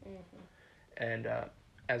 Mm-hmm. And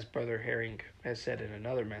as Brother Herring has said in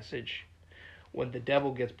another message, when the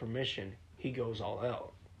devil gets permission, he goes all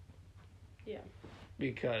out. Yeah.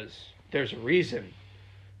 Because there's a reason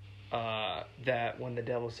that when the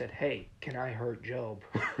devil said, hey, can I hurt Job?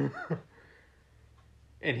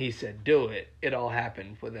 And he said, do it. It all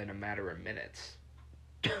happened within a matter of minutes.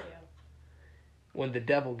 Yeah. When the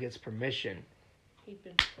devil gets permission, he'd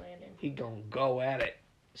been planning. He gonna go at it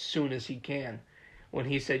as soon as he can. When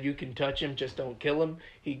he said you can touch him, just don't kill him,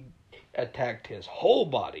 he attacked his whole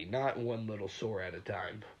body, not one little sore at a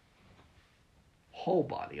time. Whole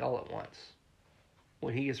body, all at once.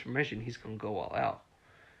 When he gets permission, he's gonna go all out.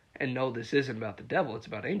 And no, this isn't about the devil, it's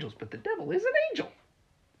about angels, but the devil is an angel.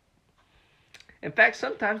 In fact,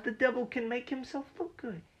 sometimes the devil can make himself look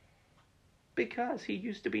good. Because he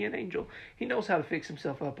used to be an angel. He knows how to fix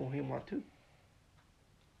himself up when he wants to.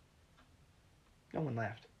 No one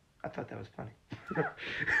laughed. I thought that was funny.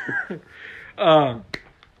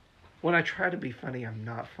 When I try to be funny, I'm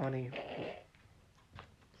not funny.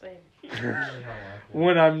 Same.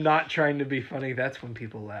 When I'm not trying to be funny, that's when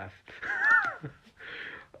people laugh.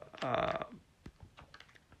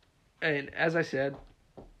 And as I said,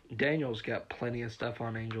 Daniel's got plenty of stuff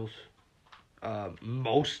on angels.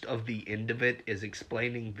 Most of the end of it is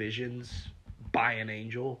explaining visions by an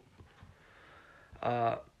angel.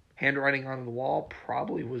 Handwriting on the wall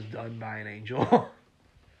probably was done by an angel.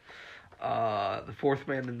 The fourth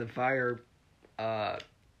man in the fire,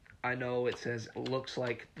 I know it says it looks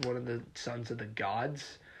like one of the sons of the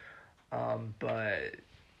gods, but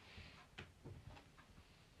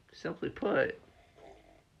simply put,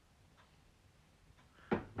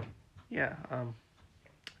 yeah.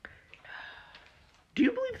 Do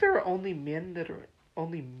you believe there are only men that are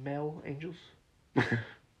only male angels?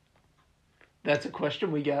 That's a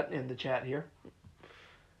question we got in the chat here.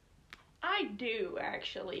 I do,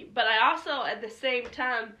 actually. But I also, at the same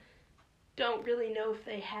time, don't really know if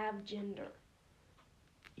they have gender.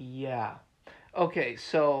 Yeah. Okay,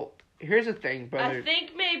 so here's the thing, brother. I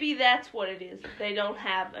think maybe that's what it is. They don't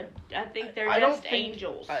have a... I think they're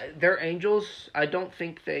angels. They're angels. I don't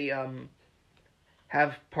think they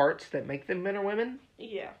have parts that make them men or women.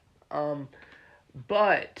 Yeah.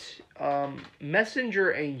 But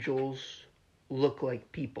messenger angels look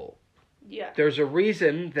like people. Yeah. There's a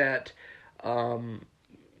reason that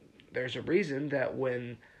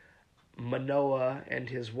when Manoah and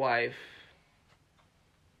his wife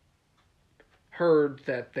heard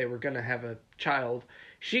that they were going to have a child,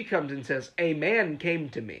 she comes and says, "A man came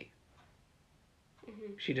to me."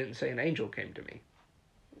 Mm-hmm. She didn't say an angel came to me.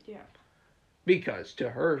 Yeah. Because to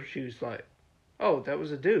her, she was like, "Oh, that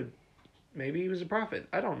was a dude. Maybe he was a prophet.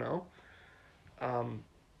 I don't know."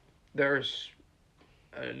 There's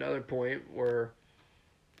another point where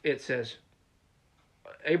it says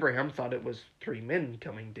Abraham thought it was 3 men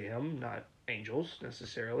coming to him, not angels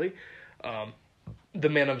necessarily. The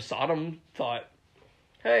men of Sodom thought,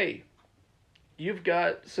 "Hey, you've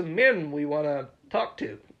got some men we want to talk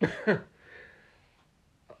to."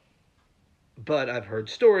 But I've heard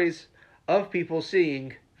stories of people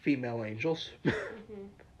seeing female angels. Mm-hmm.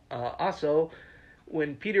 Also,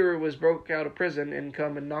 when Peter was broke out of prison and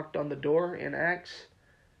come and knocked on the door in Acts,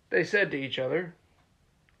 they said to each other,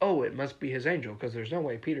 "Oh, it must be his angel, because there's no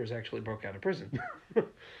way Peter's actually broke out of prison."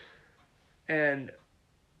 And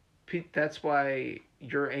that's why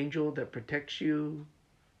your angel that protects you,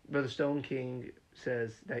 Brother Stone King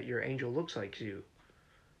says that your angel looks like you.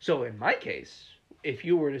 So in my case, if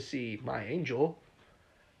you were to see my angel,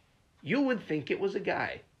 you would think it was a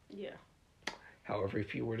guy. Yeah. However,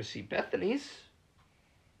 if you were to see Bethany's,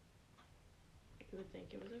 You would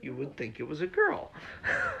think it was a girl. you would think it was a girl.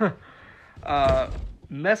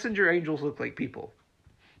 Messenger angels look like people.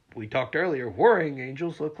 We talked earlier, warring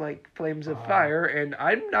angels look like flames of fire, and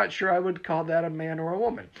I'm not sure I would call that a man or a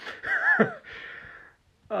woman. Too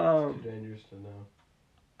dangerous to know.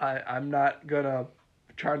 I'm not going to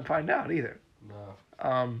try and find out either. No.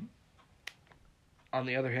 On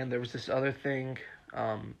the other hand, there was this other thing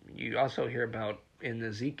you also hear about in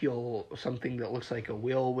Ezekiel, something that looks like a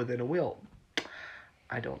wheel within a wheel.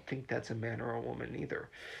 I don't think that's a man or a woman either.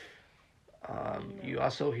 No. You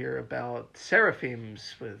also hear about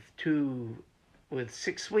seraphims with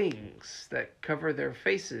 6 wings that cover their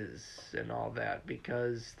faces and all that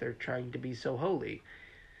because they're trying to be so holy.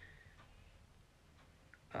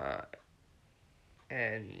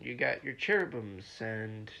 And you got your cherubims,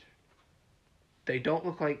 and they don't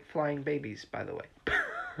look like flying babies, by the way.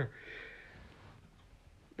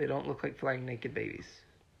 They don't look like flying naked babies.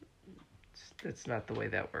 That's not the way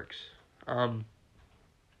that works.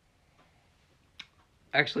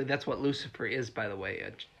 Actually, that's what Lucifer is, by the way,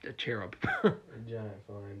 a cherub. A giant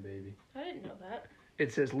flying baby. I didn't know that.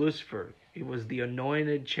 It says Lucifer. He was the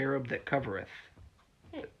anointed cherub that covereth.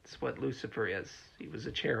 That's what Lucifer is. He was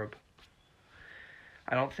a cherub.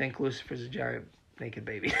 I don't think Lucifer's a giant naked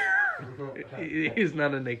baby. He's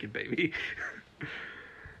not a naked baby.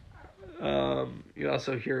 You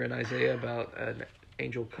also hear in Isaiah about an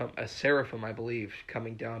angel, a seraphim, I believe,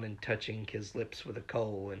 coming down and touching his lips with a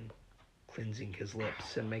coal and cleansing his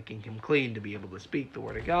lips and making him clean to be able to speak the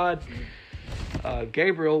word of God.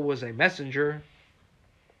 Gabriel was a messenger,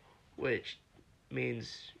 which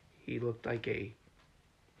means he looked like a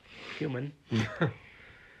human.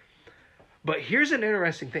 But here's an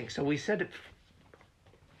interesting thing. So we said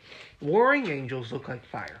warring angels look like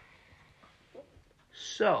fire.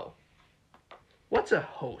 So, what's a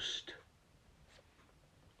host?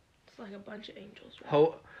 It's like a bunch of angels,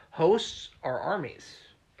 right? Hosts are armies.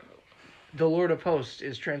 The Lord of Hosts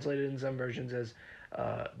is translated in some versions as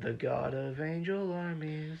the God of angel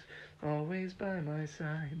armies, always by my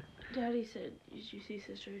side. Daddy said, did you see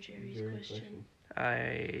Sister Jerry's question?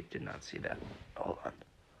 I did not see that. Hold on.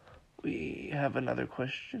 We have another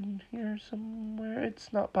question here somewhere.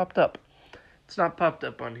 It's not popped up. It's not popped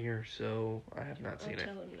up on here, so I have not seen it.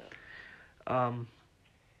 I'll tell him no.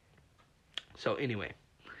 So anyway,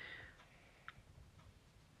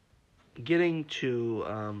 getting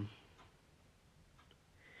to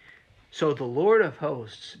so the Lord of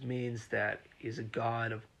Hosts means that he's a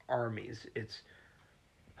God of armies. It's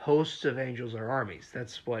hosts of angels are armies.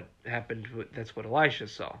 That's what happened. That's what Elisha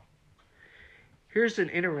saw. Here's an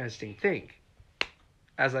interesting thing.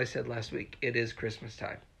 As I said last week, it is Christmas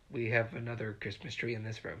time. We have another Christmas tree in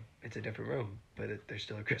this room. It's a different room, but there's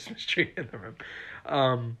still a Christmas tree in the room.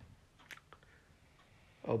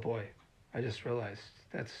 Oh boy, I just realized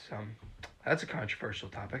that's a controversial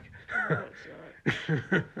topic. No, it's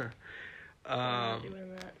not. We're not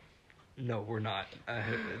doing that. No, we're not. I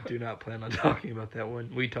do not plan on talking about that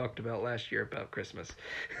one. We talked about last year about Christmas.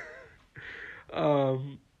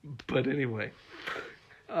 But anyway,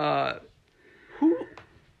 who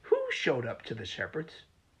showed up to the shepherds?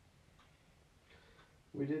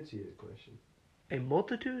 We did see the question. A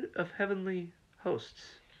multitude of heavenly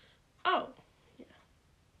hosts. Oh, yeah.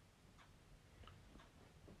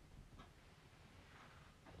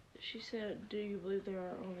 She said, do you believe there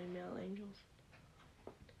are only male angels?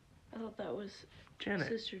 I thought that was Janet.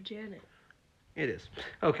 Sister Janet. It is.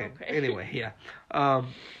 Okay. Okay. Anyway, yeah.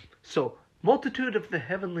 So multitude of the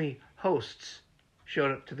heavenly hosts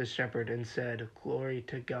showed up to the shepherd and said, "Glory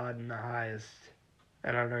to God in the highest,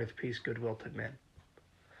 and on earth peace, goodwill to men."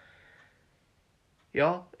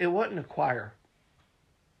 Y'all, it wasn't a choir.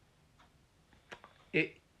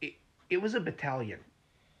 It was a battalion.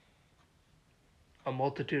 A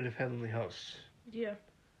multitude of heavenly hosts. Yeah.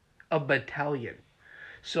 A battalion.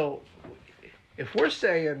 So, if we're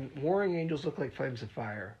saying warring angels look like flames of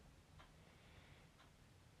fire,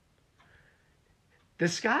 the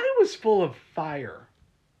sky was full of fire.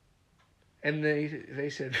 And they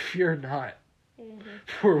said, "Fear not,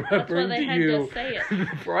 for I bring to you,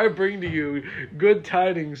 for I bring to you good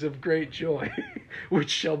tidings of great joy, which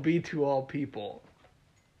shall be to all people."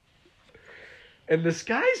 And the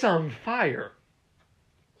sky's on fire.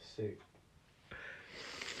 Sick.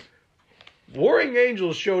 Warring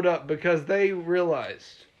angels showed up because they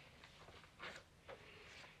realized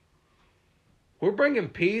we're bringing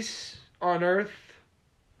peace on earth,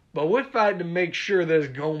 but we're fighting to make sure there's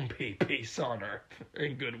going to be peace on earth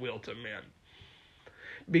and goodwill to men.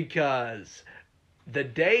 Because the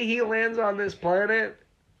day he lands on this planet,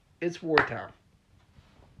 it's wartime.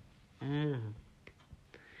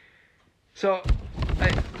 So,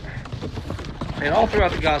 and all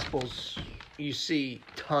throughout the Gospels, you see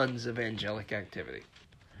tons of angelic activity.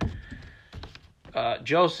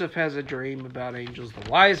 Joseph has a dream about angels. The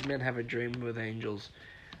wise men have a dream with angels.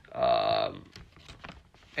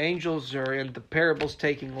 Angels are in the parables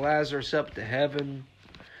taking Lazarus up to heaven.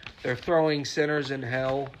 They're throwing sinners in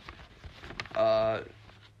hell.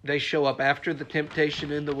 They show up after the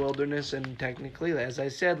temptation in the wilderness, and technically, as I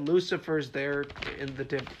said, Lucifer's there in the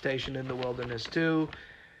temptation in the wilderness too.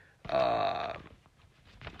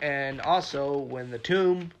 And also, when the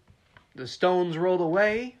stones rolled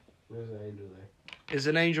away, There's an angel there. is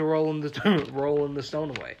an angel rolling the stone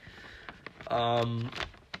away.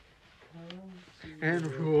 And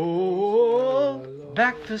roll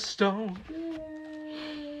back the stone.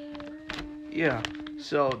 Yeah,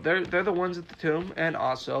 so they're the ones at the tomb, and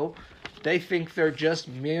also they think they're just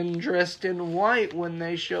men dressed in white when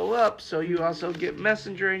they show up. So you also get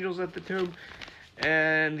messenger angels at the tomb,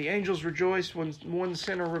 and the angels rejoice when one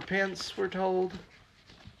sinner repents. We're told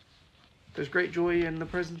there's great joy in the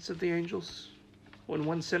presence of the angels when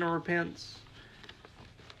one sinner repents.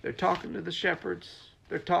 They're talking to the shepherds.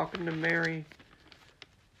 They're talking to Mary.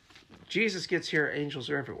 Jesus gets here, angels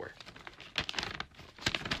are everywhere.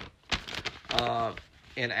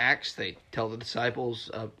 In Acts, they tell the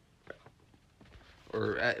disciples,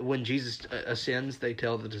 when Jesus ascends, they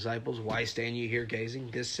tell the disciples, "Why stand you here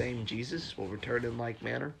gazing? This same Jesus will return in like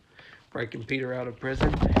manner," breaking Peter out of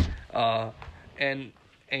prison. And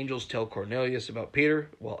angels tell Cornelius about Peter.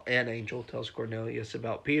 Well, an angel tells Cornelius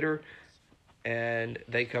about Peter, and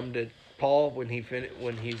they come to Paul when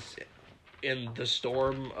he's in the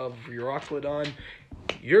storm of Euroclydon.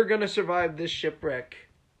 "You're going to survive this shipwreck.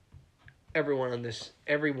 Everyone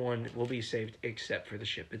will be saved except for the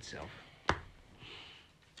ship itself."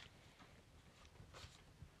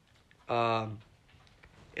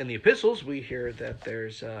 In the epistles, we hear that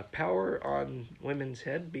there's power on women's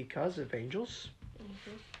head because of angels.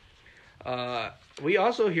 We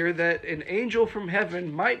also hear that an angel from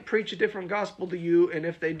heaven might preach a different gospel to you, and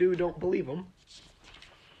if they do, don't believe them.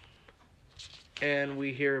 And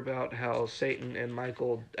we hear about how Satan and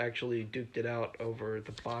Michael actually duked it out over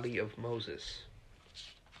the body of Moses.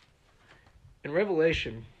 In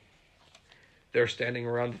Revelation, they're standing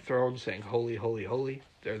around the throne saying, "Holy, holy, holy."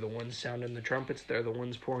 They're the ones sounding the trumpets. They're the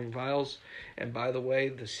ones pouring vials. And by the way,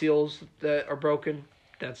 the seals that are broken,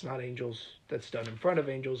 that's not angels. That's done in front of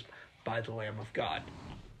angels by the Lamb of God,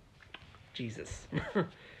 Jesus.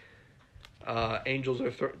 Angels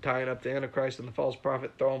are tying up the Antichrist and the false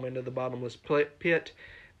prophet, throw them into the bottomless pit.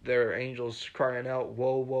 There are angels crying out,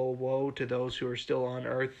 "Woe, woe, woe," to those who are still on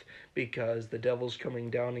earth, because the devil's coming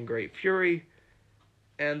down in great fury.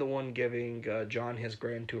 And the one giving John his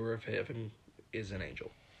grand tour of heaven is an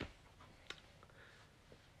angel.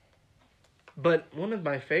 But one of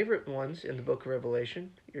my favorite ones in the book of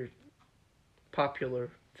Revelation, your popular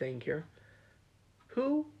thing here,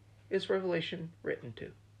 who is Revelation written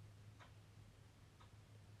to?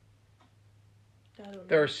 I don't know.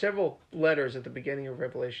 There are several letters at the beginning of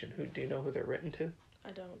Revelation. Do you know who they're written to?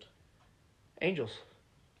 I don't. Angels.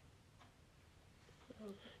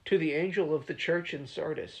 Okay. To the angel of the church in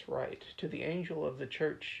Sardis, right. To the angel of the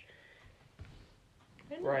church,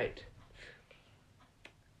 right.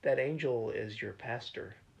 That angel is your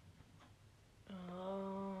pastor.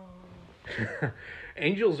 Oh.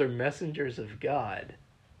 Angels are messengers of God.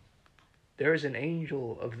 There is an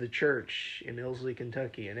angel of the church in Ilsley,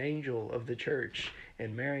 Kentucky, an angel of the church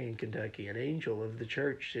in Marion, Kentucky. An angel of the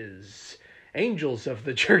churches. Angels of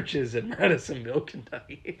the churches in Madisonville,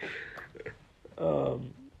 Kentucky. To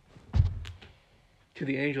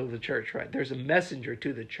the angel of the church, right? There's a messenger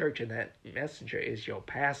to the church, and that messenger is your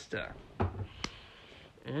pastor.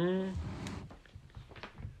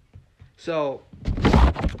 So,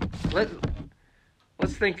 let's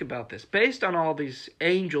think about this. Based on all these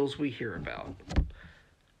angels we hear about,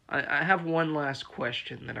 I have one last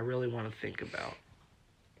question that I really want to think about.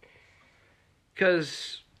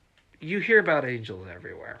 Because you hear about angels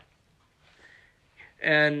everywhere.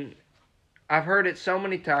 And I've heard it so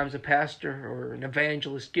many times, a pastor or an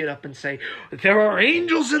evangelist get up and say, there are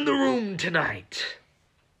angels in the room tonight.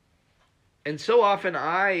 And so often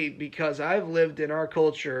because I've lived in our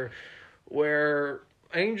culture where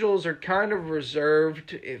angels are kind of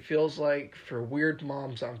reserved, it feels like, for weird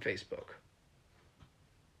moms on Facebook.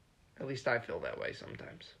 At least I feel that way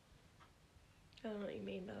sometimes. I don't know what you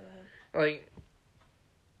mean by that. Like,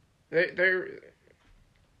 they're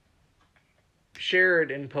shared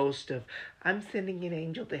in post of, I'm sending an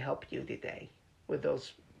angel to help you today. With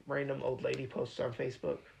those random old lady posts on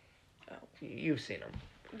Facebook. Oh. You've seen them.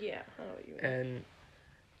 Yeah, I know what you mean.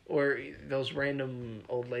 Or those random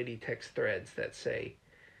old lady text threads that say,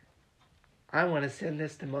 I want to send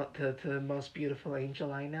this to the most beautiful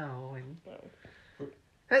angel I know. And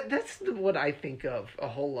that's what I think of a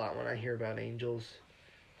whole lot when I hear about angels.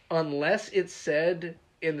 Unless it's said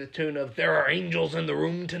in the tune of, there are angels in the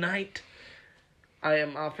room tonight. I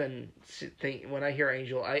am often when I hear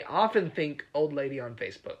angel, I often think old lady on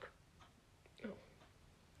Facebook. Oh,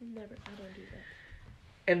 I don't do that.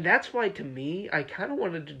 And that's why, to me, I kind of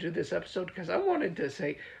wanted to do this episode because I wanted to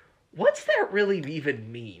say, what's that really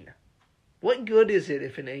even mean? What good is it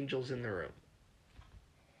if an angel's in the room?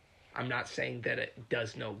 I'm not saying that it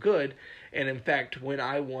does no good. And in fact, when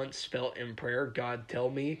I once felt in prayer, God tell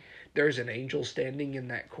me there's an angel standing in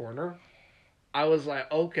that corner, I was like,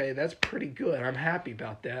 okay, that's pretty good. I'm happy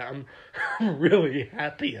about that. I'm really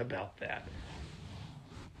happy about that.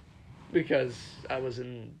 Because I was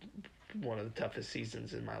in one of the toughest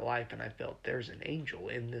seasons in my life, and I felt there's an angel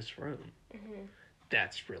in this room. Mm-hmm.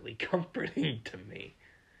 That's really comforting to me.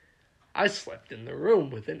 I slept in the room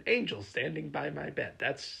with an angel standing by my bed.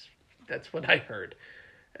 That's what I heard.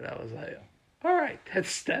 And I was like, all right,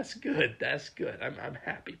 that's good. That's good. I'm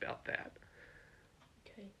happy about that.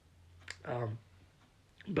 Okay.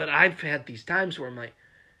 But I've had these times where I'm like,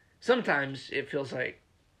 sometimes it feels like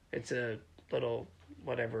it's a little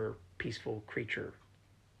whatever peaceful creature.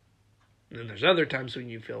 And then there's other times when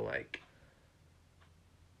you feel like,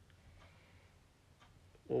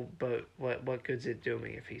 well, but what good's it do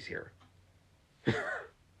me if he's here?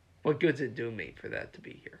 What good's it do me for that to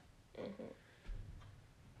be here? Mm-hmm.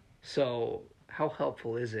 So, how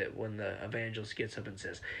helpful is it when the evangelist gets up and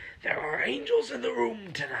says, there are angels in the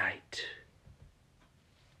room tonight?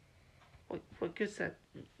 What good's that?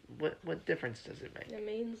 What difference does it make? It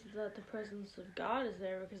means that the presence of God is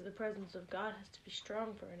there, because the presence of God has to be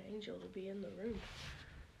strong for an angel to be in the room.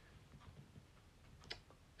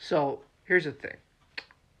 So, here's the thing.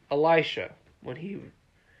 Elisha, when he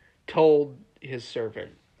told his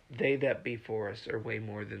servant, they that be for us are way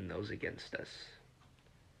more than those against us.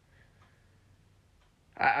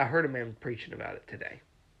 I heard a man preaching about it today.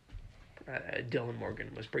 Dylan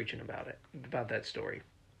Morgan was preaching about that story.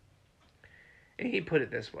 And he put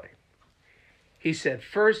it this way. He said,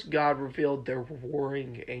 first God revealed there were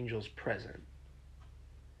warring angels present.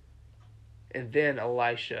 And then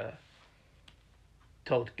Elisha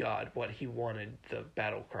told God what he wanted the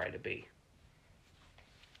battle cry to be.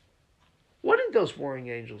 What did those warring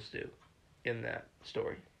angels do in that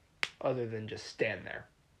story, other than just stand there?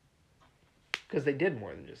 Because they did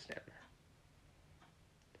more than just stand there.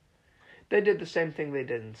 They did the same thing they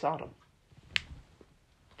did in Sodom.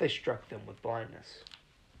 They struck them with blindness.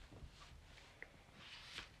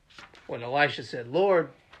 When Elisha said, Lord,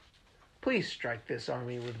 please strike this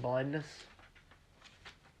army with blindness,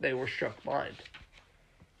 they were struck blind.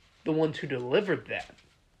 The ones who delivered that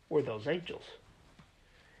were those angels.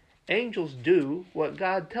 Angels do what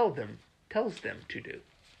God tells them to do.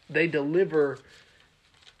 They deliver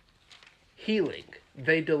healing.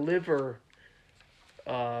 They deliver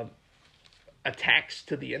attacks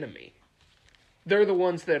to the enemy. They're the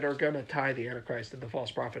ones that are going to tie the Antichrist and the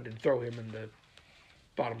false prophet and throw him in the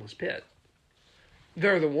bottomless pit.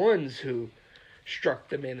 They're the ones who struck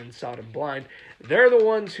the men in Sodom blind. They're the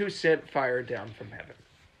ones who sent fire down from heaven.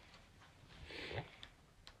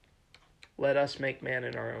 Let us make man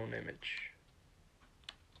in our own image.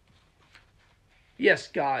 Yes,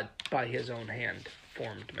 God, by his own hand,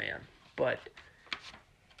 formed man. But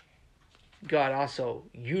God also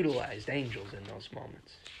utilized angels in those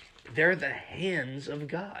moments. They're the hands of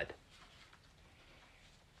God.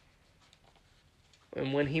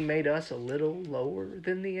 And when he made us a little lower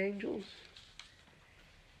than the angels,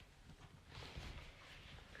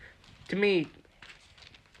 to me,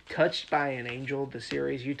 Touched by an Angel, the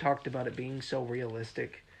series, you talked about it being so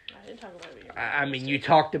realistic. I didn't talk about it being realistic. I mean, you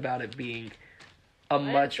talked about it being a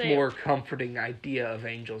much more comforting idea of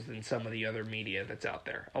angels than some of the other media that's out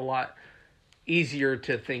there. A lot easier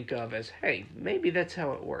to think of as, hey, maybe that's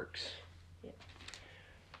how it works. Yeah.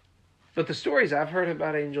 But the stories I've heard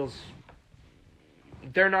about angels,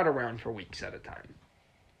 they're not around for weeks at a time.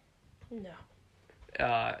 No.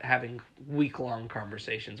 Having week-long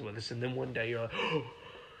conversations with us, and then one day you're like, oh,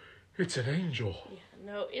 it's an angel. Yeah,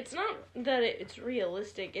 no, it's not that it's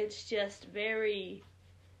realistic. It's just very...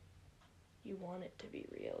 You want it to be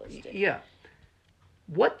realistic. Yeah.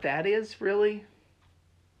 What that is, really,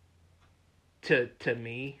 to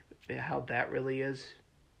me, how that really is,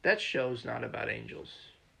 that show's not about angels.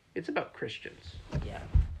 It's about Christians. Yeah.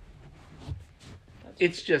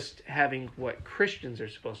 It's just having what Christians are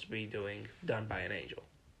supposed to be doing done by an angel.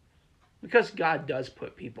 Because God does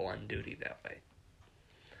put people on duty that way.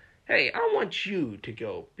 Hey, I want you to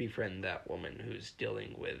go befriend that woman who's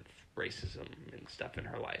dealing with racism and stuff in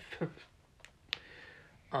her life.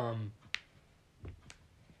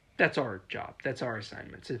 That's our job. That's our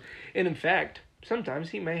assignments. And in fact, sometimes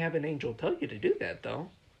he may have an angel tell you to do that, though.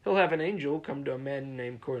 He'll have an angel come to a man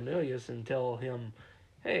named Cornelius and tell him,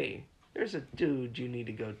 hey, there's a dude you need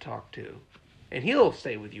to go talk to. And he'll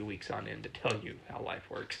stay with you weeks on end to tell you how life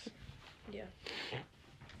works. Yeah.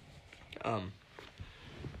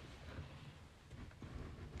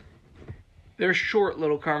 They're short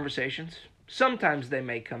little conversations. Sometimes they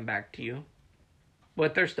may come back to you,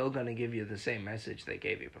 but they're still going to give you the same message they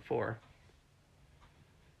gave you before.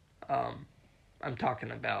 I'm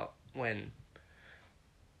talking about when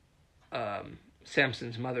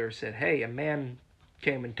Samson's mother said, hey, a man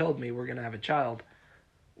came and told me we're going to have a child.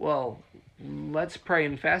 Well, let's pray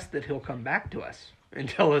and fast that he'll come back to us and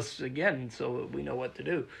tell us again so we know what to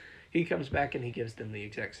do. He comes back and he gives them the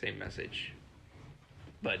exact same message.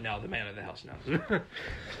 But now the man of the house knows.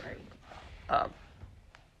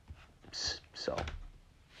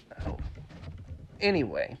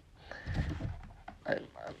 Anyway,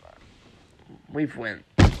 we've went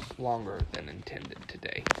longer than intended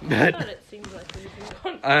today. I thought it seemed like we've been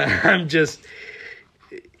going. I'm just...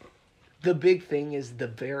 The big thing is the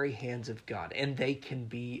very hands of God, and they can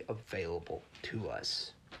be available to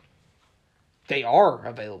us. They are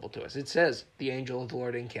available to us. It says, the angel of the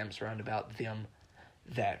Lord encamps round about them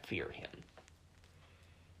that fear him.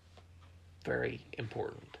 Very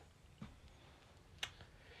important.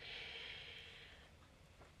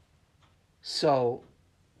 So,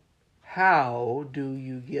 how do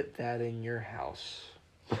you get that in your house?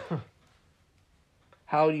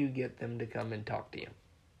 How do you get them to come and talk to you?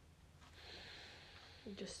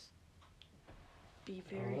 Just be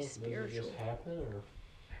very spiritual. Does it just happen, or?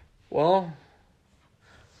 Well,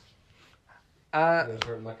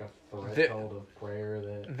 there's like a threshold of prayer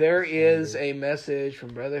that... There is a message from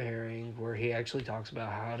Brother Herring where he actually talks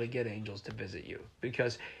about how to get angels to visit you.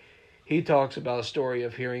 Because he talks about a story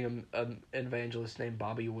of hearing an evangelist named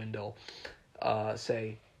Bobby Wendell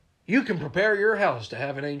say, you can prepare your house to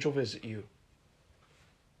have an angel visit you.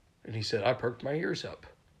 And he said, I perked my ears up.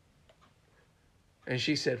 And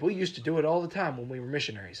she said, we used to do it all the time when we were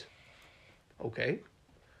missionaries. Okay.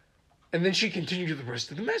 And then she continued the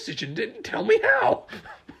rest of the message and didn't tell me how.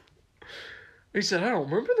 He said, I don't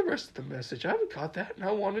remember the rest of the message. I haven't caught that, and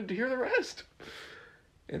I wanted to hear the rest.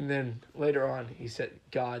 And then later on, he said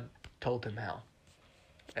God told him how.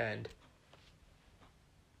 And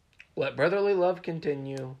let brotherly love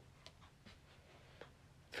continue.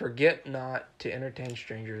 Forget not to entertain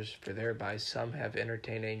strangers, for thereby some have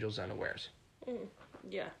entertained angels unawares.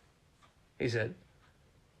 Yeah. He said,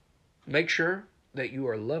 make sure that you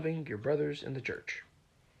are loving your brothers in the church.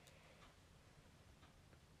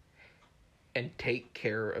 And take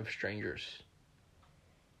care of strangers.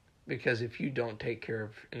 Because if you don't take care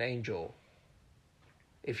of an angel,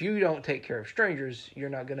 if you don't take care of strangers, you're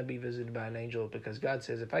not going to be visited by an angel, because God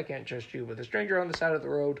says, if I can't trust you with a stranger on the side of the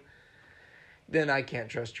road, then I can't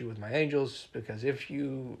trust you with my angels, because if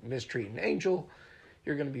you mistreat an angel,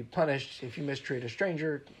 you're going to be punished. If you mistreat a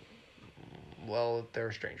stranger, well, they're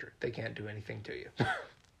a stranger. They can't do anything to you.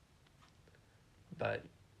 But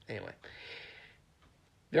anyway,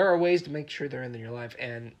 there are ways to make sure they're in your life,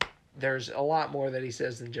 and there's a lot more that he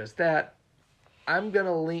says than just that. I'm going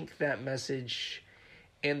to link that message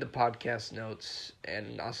in the podcast notes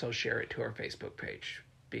and also share it to our Facebook page.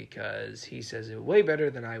 because he says it way better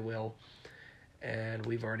than I will, and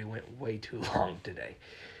we've already went way too long today.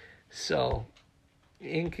 So,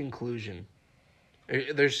 in conclusion,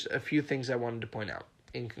 there's a few things I wanted to point out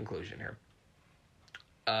in conclusion here.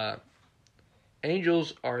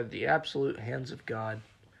 Angels are the absolute hands of God,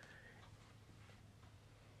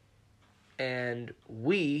 and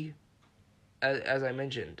we, as I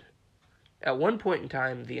mentioned, at one point in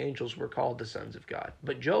time, the angels were called the sons of God,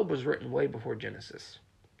 but Job was written way before Genesis.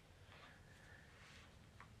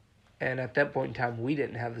 And at that point in time, we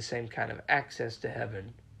didn't have the same kind of access to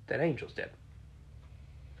heaven that angels did.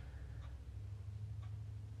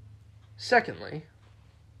 Secondly,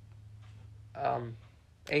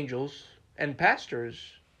 angels and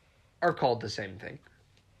pastors are called the same thing.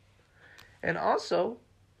 And also,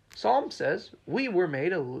 Psalm says we were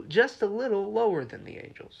made just a little lower than the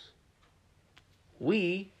angels.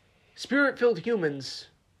 We, spirit-filled humans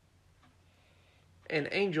and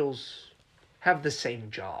angels, have the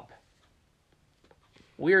same job.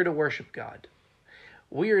 We are to worship God.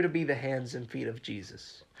 We are to be the hands and feet of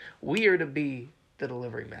Jesus. We are to be the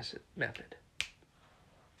delivery method.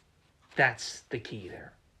 That's the key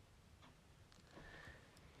there.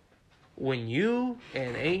 When you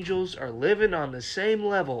and angels are living on the same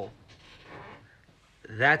level,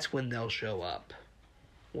 that's when they'll show up.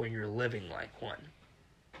 When you're living like one.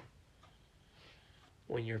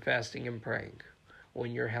 When you're fasting and praying.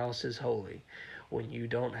 When your house is holy. When you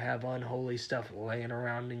don't have unholy stuff laying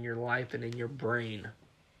around in your life and in your brain.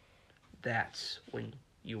 That's when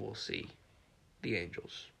you will see the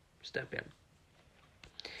angels step in.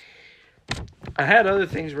 I had other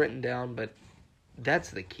things written down, but that's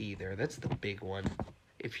the key there. That's the big one.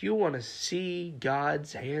 If you want to see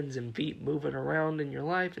God's hands and feet moving around in your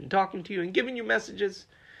life and talking to you and giving you messages,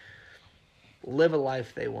 live a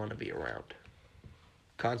life they want to be around.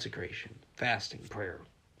 Consecration, fasting, prayer,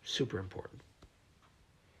 super important.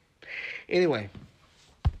 Anyway,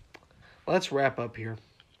 let's wrap up here.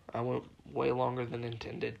 I went way longer than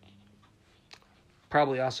intended.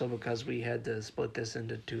 Probably also because we had to split this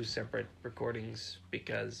into 2 separate recordings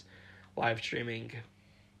because live streaming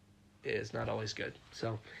is not always good.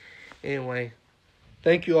 So, anyway,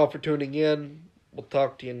 thank you all for tuning in. We'll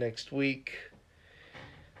talk to you next week.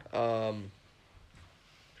 And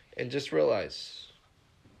just realize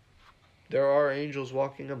there are angels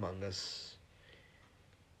walking among us.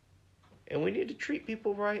 And we need to treat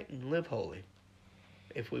people right and live holy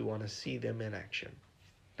if we want to see them in action.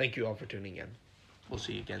 Thank you all for tuning in. We'll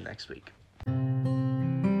see you again next week.